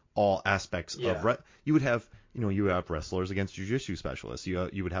synthesize all aspects of you would have wrestlers against jiu-jitsu specialists,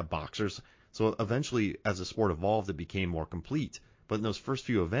 you would have boxers. So eventually, as the sport evolved, it became more complete. But in those first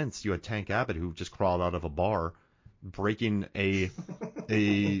few events, you had Tank Abbott who just crawled out of a bar, breaking a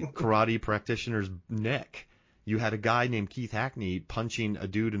a karate practitioner's neck. You had a guy named Keith Hackney punching a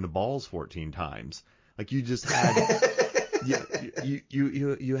dude in the balls 14 times. Like you just had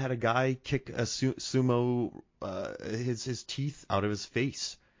you had a guy kick a sumo his teeth out of his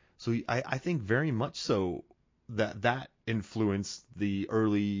face. So I think very much so that influenced the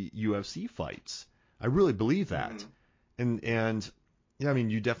early UFC fights. I really believe that. Mm-hmm. And yeah, I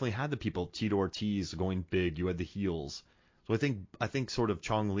mean, you definitely had the people, Tito Ortiz going big. You had the heels. So I think sort of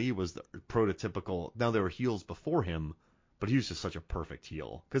Chong Li was the prototypical. Now there were heels before him, but he was just such a perfect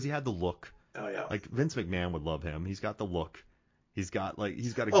heel because he had the look. Oh yeah. Like Vince McMahon would love him. He's got the look. He's got a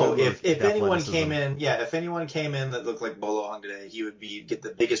good. Oh, if anyone came in, if anyone came in that looked like Bolo Hung today, he would get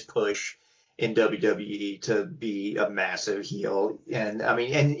the biggest push in WWE to be a massive heel. And I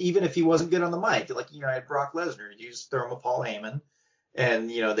mean, and even if he wasn't good on the mic, like I had Brock Lesnar, you just throw him a Paul Heyman. And,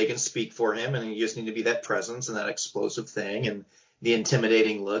 they can speak for him, and you just need to be that presence and that explosive thing and the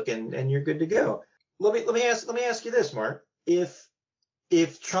intimidating look, and you're good to go. Let me ask you this, Mark. If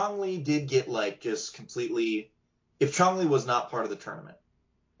Chong Li did get if Chong Li was not part of the tournament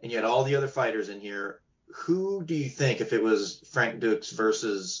and you had all the other fighters in here, who do you think, if it was Frank Dux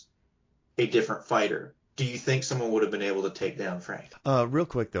versus a different fighter, do you think someone would have been able to take down Frank? Real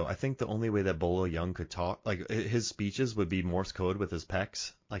quick though, I think the only way that Bolo Young could talk, like his speeches would be Morse code with his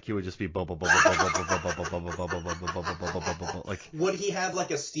pecs. Like he would just be like. Would he have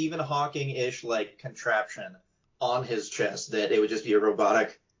like a Stephen Hawking-ish like contraption on his chest that it would just be a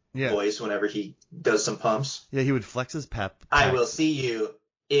robotic voice whenever he does some pumps? Yeah, he would flex his pep. I will see you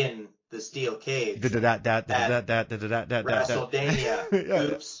in the steel cage.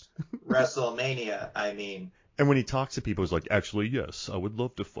 WrestleMania. Oops. WrestleMania, I mean. And when he talks to people, he's like, actually, yes, I would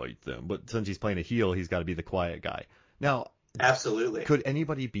love to fight them. But since he's playing a heel, he's got to be the quiet guy. Now, absolutely. Could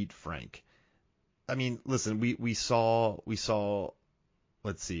anybody beat Frank? I mean, listen, we saw,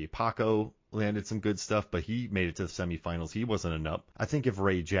 let's see, Paco landed some good stuff, but he made it to the semifinals. He wasn't enough. I think if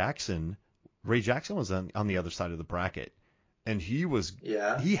Ray Jackson was on the other side of the bracket, and he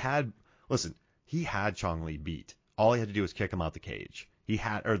had Chong Li beat. All he had to do was kick him out the cage. He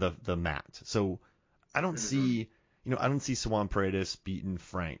had, or the mat. So I don't see, I don't see Swan Paredes beating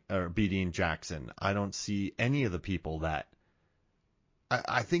Jackson. I don't see any of the people that.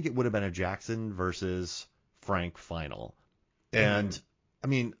 I think it would have been a Jackson versus Frank final. And I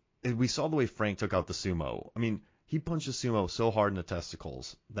mean, we saw the way Frank took out the sumo. I mean, he punched the sumo so hard in the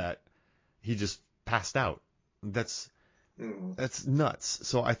testicles that he just passed out. That's nuts.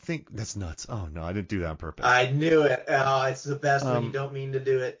 So I think that's nuts. Oh no, I didn't do that on purpose. I knew it. Oh, it's the best when you don't mean to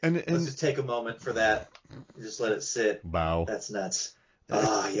do it. And let's just take a moment for that. Just let it sit. Wow. That's nuts.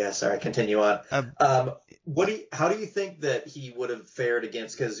 Yeah. Sorry. Continue on. How do you think that he would have fared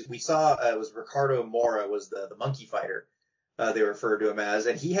against? Because we saw it was Ricardo Mora was the monkey fighter. They referred to him as,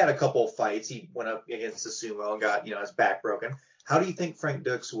 and he had a couple fights. He went up against the sumo and got his back broken. How do you think Frank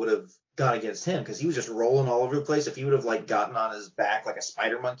Dux would have gone against him? Because he was just rolling all over the place. If he would have gotten on his back like a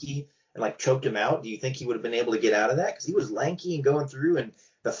spider monkey and choked him out, do you think he would have been able to get out of that? Because he was lanky and going through and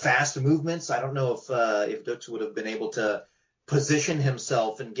the fast movements. I don't know if Dux would have been able to position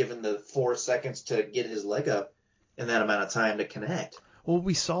himself and given the 4 seconds to get his leg up in that amount of time to connect. Well,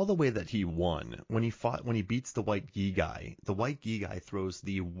 we saw the way that he won when he beats the white gi guy. The white gi guy throws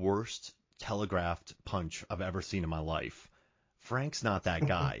the worst telegraphed punch I've ever seen in my life. Frank's not that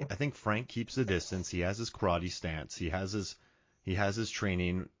guy. I think Frank keeps the distance. He has his karate stance. He has his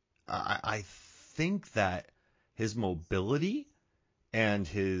training. I think that his mobility and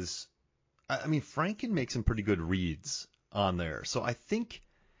Frank can make some pretty good reads on there. So I think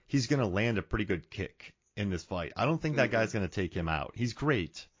he's going to land a pretty good kick in this fight. I don't think that guy's going to take him out. He's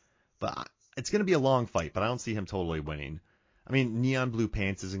great, but it's going to be a long fight, but I don't see him totally winning. I mean, neon blue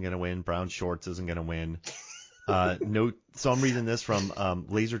pants isn't going to win. Brown shorts isn't going to win. So I'm reading this from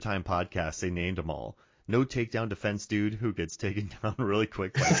Laser Time Podcast. They named them all. No takedown defense dude who gets taken down really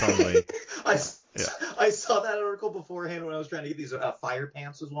quick by Chong Li. I saw that article beforehand when I was trying to get these. Fire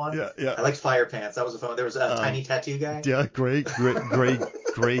Pants was one. Yeah. I liked Fire Pants. That was a fun. There was a tiny tattoo guy. Yeah, gray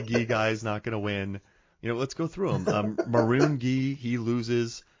gi guy's not going to win. Let's go through them. Maroon gi, he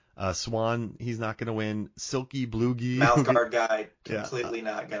loses. Swan, he's not going to win. Silky blue gi. Mouth guard guy, completely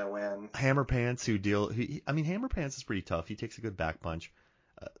not going to win. Hammer Pants, Hammer Pants is pretty tough. He takes a good back punch.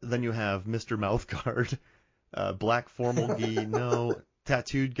 Then you have Mr. Mouth Guard. Black formal gi, no.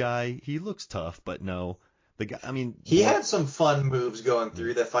 Tattooed guy, he looks tough, but no. The guy, he had some fun moves going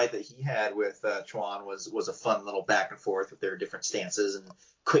through. The fight that he had with Chuan was a fun little back and forth with their different stances and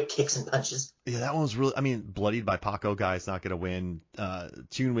quick kicks and punches. Yeah, that one was really. Bloodied by Paco guy's not going to win.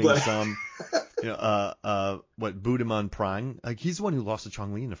 Tune Wing some. What Budokan Prang? Like he's the one who lost to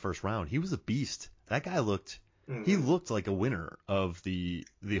Chong Li in the first round. He was a beast. That guy looked like a winner of the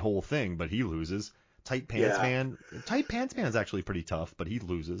whole thing, but he loses. Tight Pants Man is actually pretty tough, but he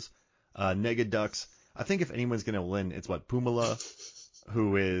loses. Negadux. I think if anyone's gonna win, it's Pumala,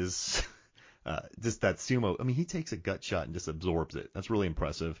 who is just that sumo. I mean, he takes a gut shot and just absorbs it. That's really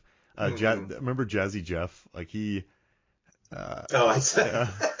impressive. Remember Jazzy Jeff? Like he. I said.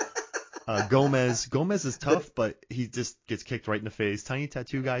 Gomez is tough, but he just gets kicked right in the face. Tiny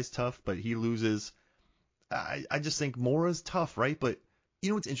Tattoo Guy's tough, but he loses. I just think Mora's tough, right? But you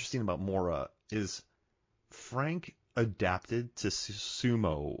know what's interesting about Mora is Frank adapted to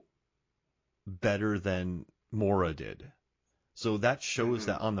sumo better than Mora did. So that shows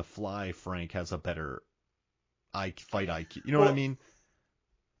that on the fly, Frank has a better fight IQ. You know what I mean?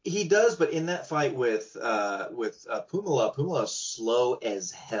 He does, but in that fight with Pumala's slow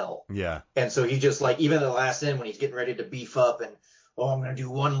as hell. Yeah. And so he just like, even at the last end when he's getting ready to beef up and, I'm going to do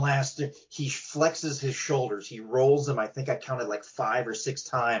one last, he flexes his shoulders. He rolls them. I think I counted like 5 or 6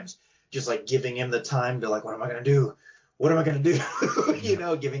 times, just like giving him the time to like, what am I going to do? What am I going to do? You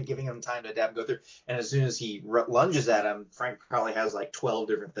know, giving him time to adapt and go through. And as soon as he lunges at him, Frank probably has like 12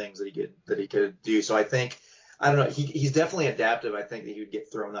 different things that he could do. So I think, I don't know. He's definitely adaptive. I think that he would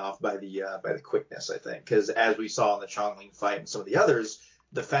get thrown off by the quickness. I think because as we saw in the Chong Li fight and some of the others,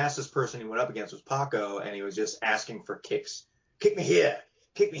 the fastest person he went up against was Paco, and he was just asking for kicks. Kick me here.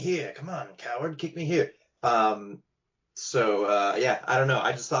 Come on, coward. Kick me here. So I don't know.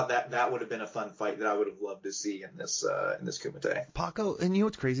 I just thought that would have been a fun fight that I would have loved to see in this Kumite. Paco, and you know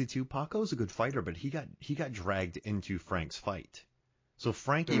what's crazy too? Paco's a good fighter, but he got dragged into Frank's fight. So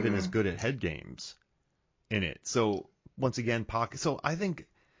Frank even is good at head games in it. So once again, Paco. So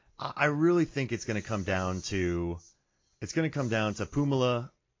I really think it's going to come down to Pumala. It's going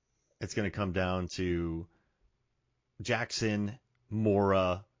to come down to Jackson,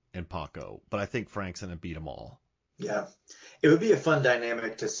 Mora, and Paco. But I think Frank's going to beat them all. Yeah. It would be a fun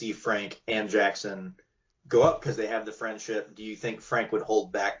dynamic to see Frank and Jackson go up because they have the friendship. Do you think Frank would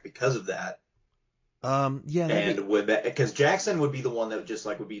hold back because of that? Yeah. And would that, because Jackson would be the one that just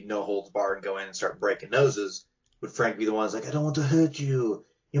like would be no holds barred and go in and start breaking noses. Would Frank be the one that's like, I don't want to hurt you.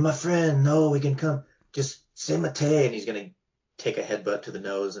 You're my friend. No, we can come. Just say mate. And he's going to take a headbutt to the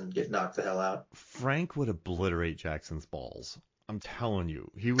nose and get knocked the hell out. Frank would obliterate Jackson's balls. I'm telling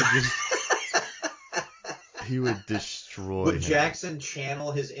you. He would just. He would destroy Would him. Jackson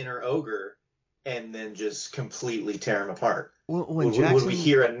channel his inner ogre and then just completely tear him apart? Would we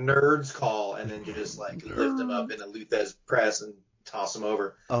hear a nerd's call and then just like lift him up in a Luthez press and toss him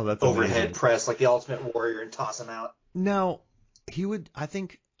over? Oh, that's overhead amazing. Press like the Ultimate Warrior and toss him out. No, he would. I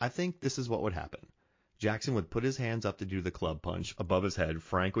think this is what would happen. Jackson would put his hands up to do the club punch above his head.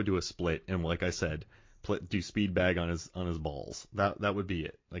 Frank would do a split and, like I said, do speed bag on his balls. That would be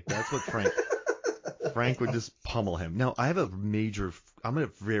it. Like that's what Frank. Frank would just pummel him. Now, I have a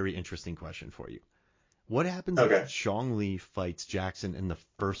very interesting question for you. What happens if Chong Li fights Jackson in the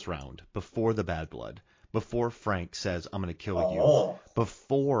first round before the bad blood, before Frank says, I'm going to kill you,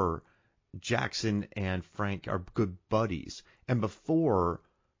 before Jackson and Frank are good buddies, and before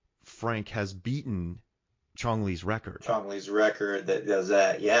Frank has beaten Chong Li's record? Chong Li's record that does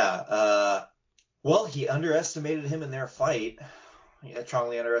that, yeah. Well, he underestimated him in their fight. Yeah, Chong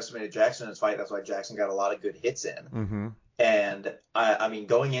Li underestimated Jackson in his fight. That's why Jackson got a lot of good hits in. Mm-hmm. And, I mean,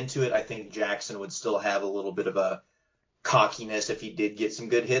 going into it, I think Jackson would still have a little bit of a cockiness if he did get some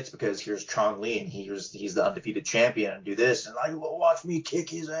good hits because here's Chong Li and he's the undefeated champion and do this and like, well, watch me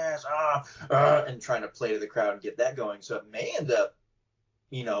kick his ass, and trying to play to the crowd and get that going. So it may end up,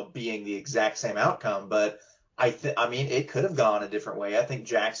 being the exact same outcome. But I mean, it could have gone a different way. I think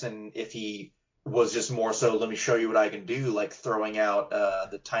Jackson, if he was just more so, let me show you what I can do, like throwing out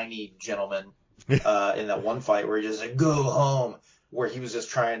the tiny gentleman in that one fight where he just like, go home, where he was just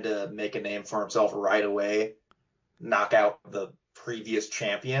trying to make a name for himself right away, knock out the previous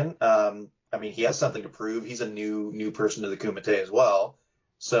champion. I mean, he has something to prove. He's a new person to the Kumite as well.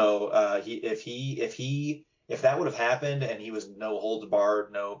 So if that would have happened and he was no holds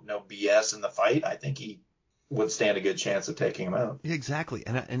barred, no BS in the fight, I think he would stand a good chance of taking him out. Exactly.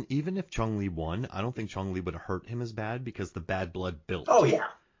 And even if Chong Li won, I don't think Chong Li would hurt him as bad because the bad blood built. Oh, yeah.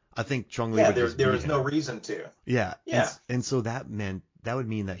 I think Chong Li would just there beat was him. no reason to. Yeah. Yeah. And so that would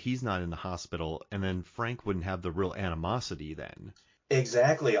mean that he's not in the hospital, and then Frank wouldn't have the real animosity then.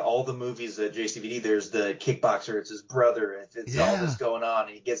 Exactly. All the movies at JCVD, there's the kickboxer, it's his brother, it's all this going on,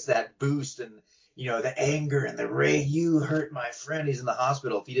 and he gets that boost and, the anger and the rage, you hurt my friend, he's in the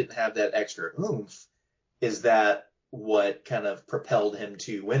hospital. If he didn't have that extra oomph, is that what kind of propelled him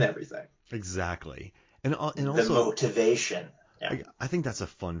to win everything. Exactly. And The also, motivation. Yeah. I think that's a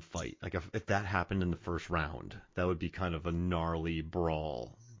fun fight. Like if that happened in the first round, that would be kind of a gnarly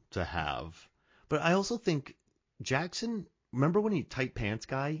brawl to have. But I also think Jackson, remember when he tight pants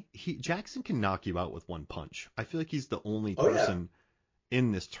guy? Jackson can knock you out with one punch. I feel like he's the only person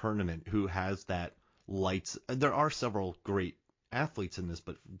in this tournament who has that lights. There are several great athletes in this,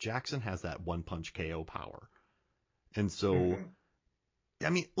 but Jackson has that one punch KO power. And so, I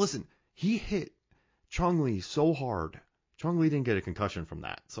mean, he hit Chong Li so hard. Chong Li didn't get a concussion from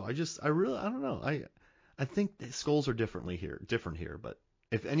that. So I don't know. I think the skulls are different here. But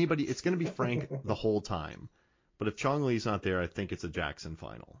if anybody, it's going to be Frank the whole time. But if Chong Li's not there, I think it's a Jackson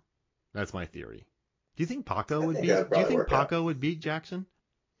final. That's my theory. Do you think Paco would beat Jackson?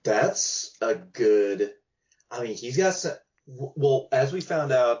 That's a good. I mean, he's got some. Well, as we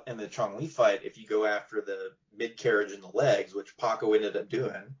found out in the Chong Li fight, if you go after the mid carriage in the legs, which Paco ended up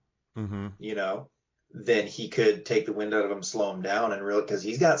doing, then he could take the wind out of him, slow him down, and really, because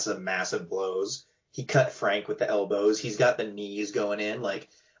he's got some massive blows. He cut Frank with the elbows. He's got the knees going in. Like,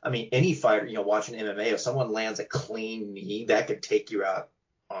 I mean, any fighter, watching MMA, if someone lands a clean knee, that could take you out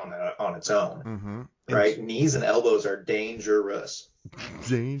on its own. Right? Knees and elbows are dangerous.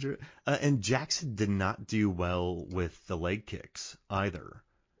 And Jackson did not do well with the leg kicks either.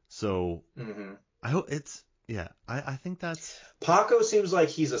 So I hope I think that's. Paco seems like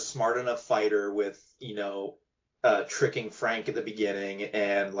he's a smart enough fighter with, tricking Frank at the beginning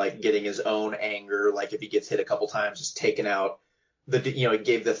and like getting his own anger. Like if he gets hit a couple times, just taking out he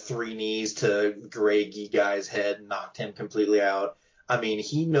gave the 3 knees to Gray guy's head and knocked him completely out. I mean,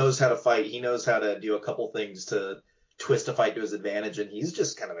 he knows how to fight. He knows how to do a couple things to twist a fight to his advantage, and he's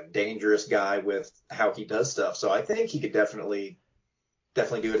just kind of a dangerous guy with how he does stuff. So I think he could definitely do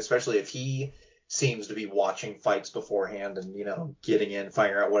it, especially if he seems to be watching fights beforehand and, getting in,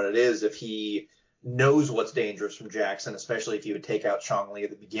 figuring out what it is. If he knows what's dangerous from Jackson, especially if he would take out Chong Li at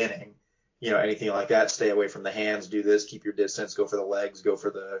the beginning, anything like that, stay away from the hands, do this, keep your distance, go for the legs, go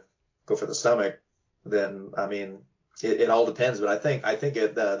for the stomach, then, I mean, it all depends. But I think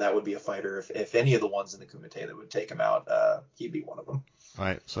that would be a fighter. If any of the ones in the Kumite that would take him out, he'd be one of them. All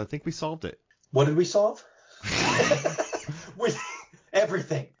right. So I think we solved it. What did we solve?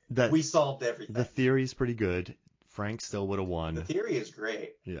 Everything. We solved everything. The theory's pretty good. Frank still would have won. The theory is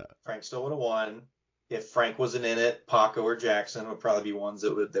great. Yeah. Frank still would have won. If Frank wasn't in it, Paco or Jackson would probably be ones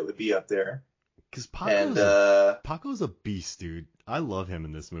that would be up there. Because Paco's a beast, dude. I love him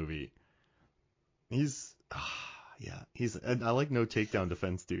in this movie. He's I like no takedown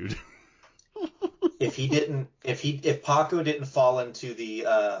defense, dude. If Paco didn't fall into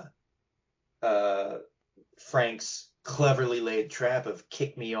the Frank's cleverly laid trap of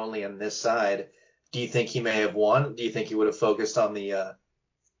kick me only on this side, do you think he may have won? Do you think he would have focused on the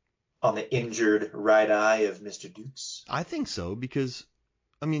injured right eye of Mr. Dukes? I think so, because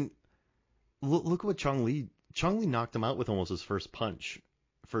I mean, look what Chong Li knocked him out with almost his first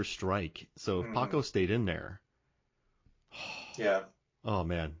strike. So if Paco stayed in there. Yeah. Oh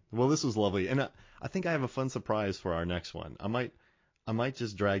man. Well, this was lovely, and I think I have a fun surprise for our next one. I might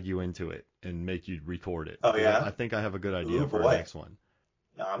just drag you into it and make you record it. Oh yeah. I think I have a good idea for our next one.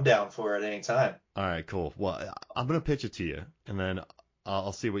 No, I'm down for it anytime. All right, cool. Well, I'm gonna pitch it to you, and then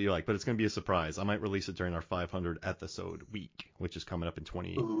I'll see what you like. But it's gonna be a surprise. I might release it during our 500 episode week, which is coming up in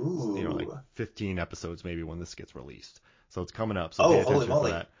 15 episodes maybe when this gets released. So it's coming up. So pay attention for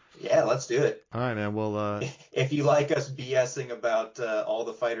that. Yeah, let's do it. All right, man. Well, if you like us BSing about all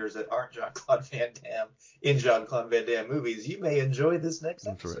the fighters that aren't Jean-Claude Van Damme in Jean-Claude Van Damme movies, you may enjoy this next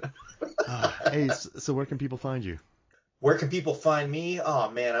episode. Hey, so where can people find you? Where can people find me? Oh,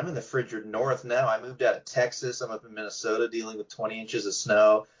 man, I'm in the frigid north now. I moved out of Texas. I'm up in Minnesota dealing with 20 inches of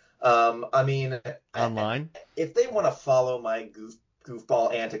snow. I mean, online? If they want to follow my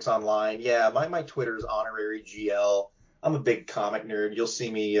goofball antics online, yeah, my Twitter is honorary GL. I'm a big comic nerd. You'll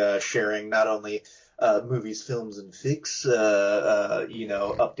see me sharing not only movies, films, and fics,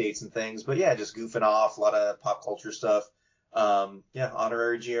 updates and things, but yeah, just goofing off, a lot of pop culture stuff.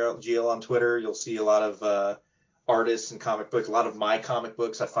 Honorary GL on Twitter. You'll see a lot of artists and comic books, a lot of my comic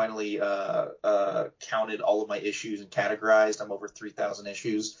books. I finally counted all of my issues and categorized. I'm over 3,000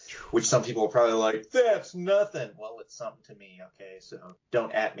 issues, which some people are probably like, that's nothing. Well, it's something to me, okay? So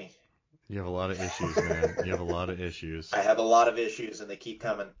don't at me. You have a lot of issues, man. You have a lot of issues. I have a lot of issues, and they keep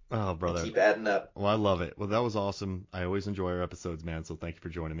coming. Oh, brother. They keep adding up. Well, I love it. Well, that was awesome. I always enjoy our episodes, man, so thank you for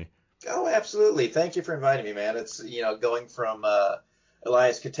joining me. Oh, absolutely. Thank you for inviting me, man. It's, going from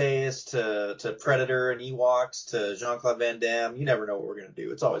Elias Koteas to Predator and Ewoks to Jean-Claude Van Damme. You never know what we're going to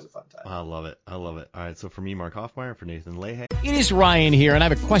do. It's always a fun time. I love it. All right, so for me, Mark Hoffmeyer, for Nathan Leahy. It is Ryan here, and I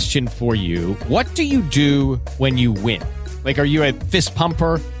have a question for you. What do you do when you win? Like, are you a fist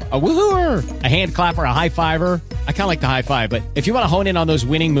pumper, a woohooer, a hand clapper, a high fiver? I kind of like the high five, but if you want to hone in on those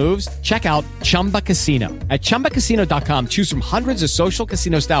winning moves, check out Chumba Casino. At ChumbaCasino.com, choose from hundreds of social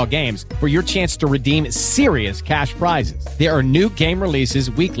casino-style games for your chance to redeem serious cash prizes. There are new game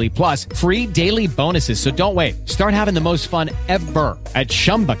releases weekly, plus free daily bonuses. So don't wait. Start having the most fun ever at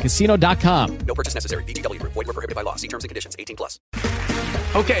ChumbaCasino.com. No purchase necessary. VGW. Void where prohibited by law. See terms and conditions. 18+.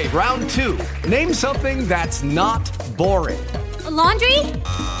 Okay, round two. Name something that's not boring. A laundry?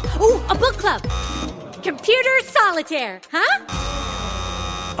 Ooh, a book club. Computer solitaire, huh?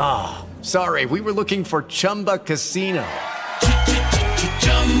 Ah, sorry, we were looking for Chumba Casino.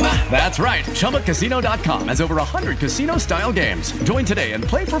 That's right, ChumbaCasino.com has over 100 casino-style games. Join today and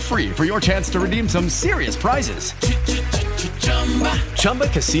play for free for your chance to redeem some serious prizes.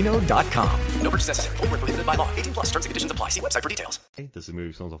 ChumbaCasino.com. No purchase necessary. Void where prohibited by law. 18+. Terms and conditions apply. See website for details. This is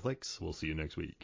Movie Songs and Flicks. We'll see you next week.